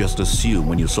did you just assume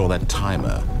when you saw that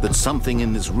timer that something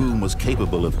in this room was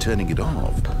capable of turning it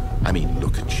off? I mean,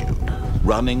 look at you.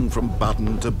 running from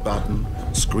button to button,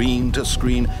 screen to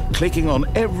screen, clicking on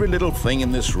every little thing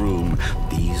in this room.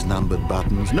 These numbered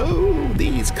buttons, no,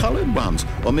 these colored ones,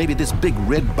 or maybe this big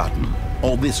red button,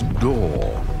 or this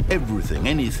door. Everything,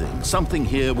 anything, something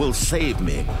here will save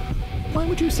me. Why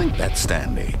would you think that,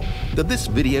 Stanley? That this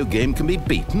video game can be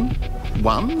beaten?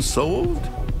 Won? Solved?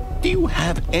 Do you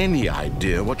have any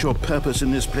idea what your purpose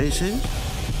in this place is?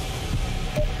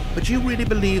 But you really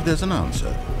believe there's an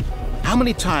answer? How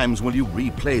many times will you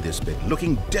replay this bit,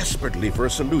 looking desperately for a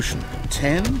solution?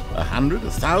 10? 100?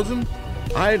 1,000?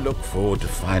 I look forward to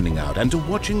finding out and to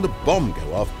watching the bomb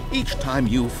go off each time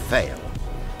you fail.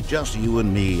 Just you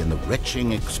and me and the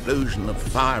retching explosion of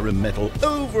fire and metal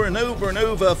over and over and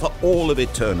over for all of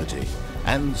eternity.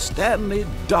 And Stanley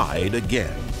died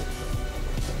again.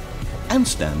 And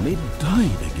Stanley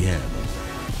died again.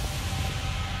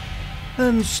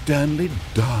 And Stanley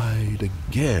died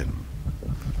again.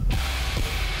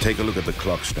 Take a look at the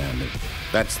clock, Stanley.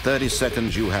 That's 30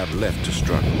 seconds you have left to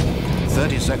struggle.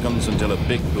 30 seconds until a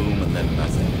big boom and then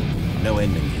nothing. No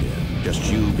ending here,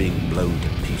 just you being blown to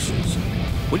pieces.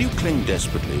 Will you cling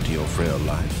desperately to your frail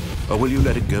life, or will you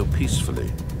let it go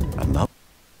peacefully? Another...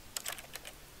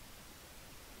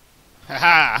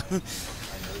 Haha!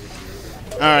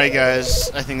 Alright guys,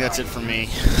 I think that's it for me.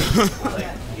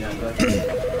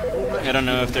 I don't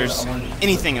know if there's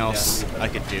anything else I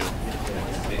could do.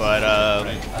 But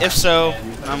if so,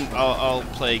 I'll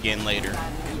play again later.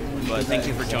 But thank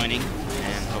you for joining,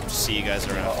 and hope to see you guys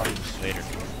around later.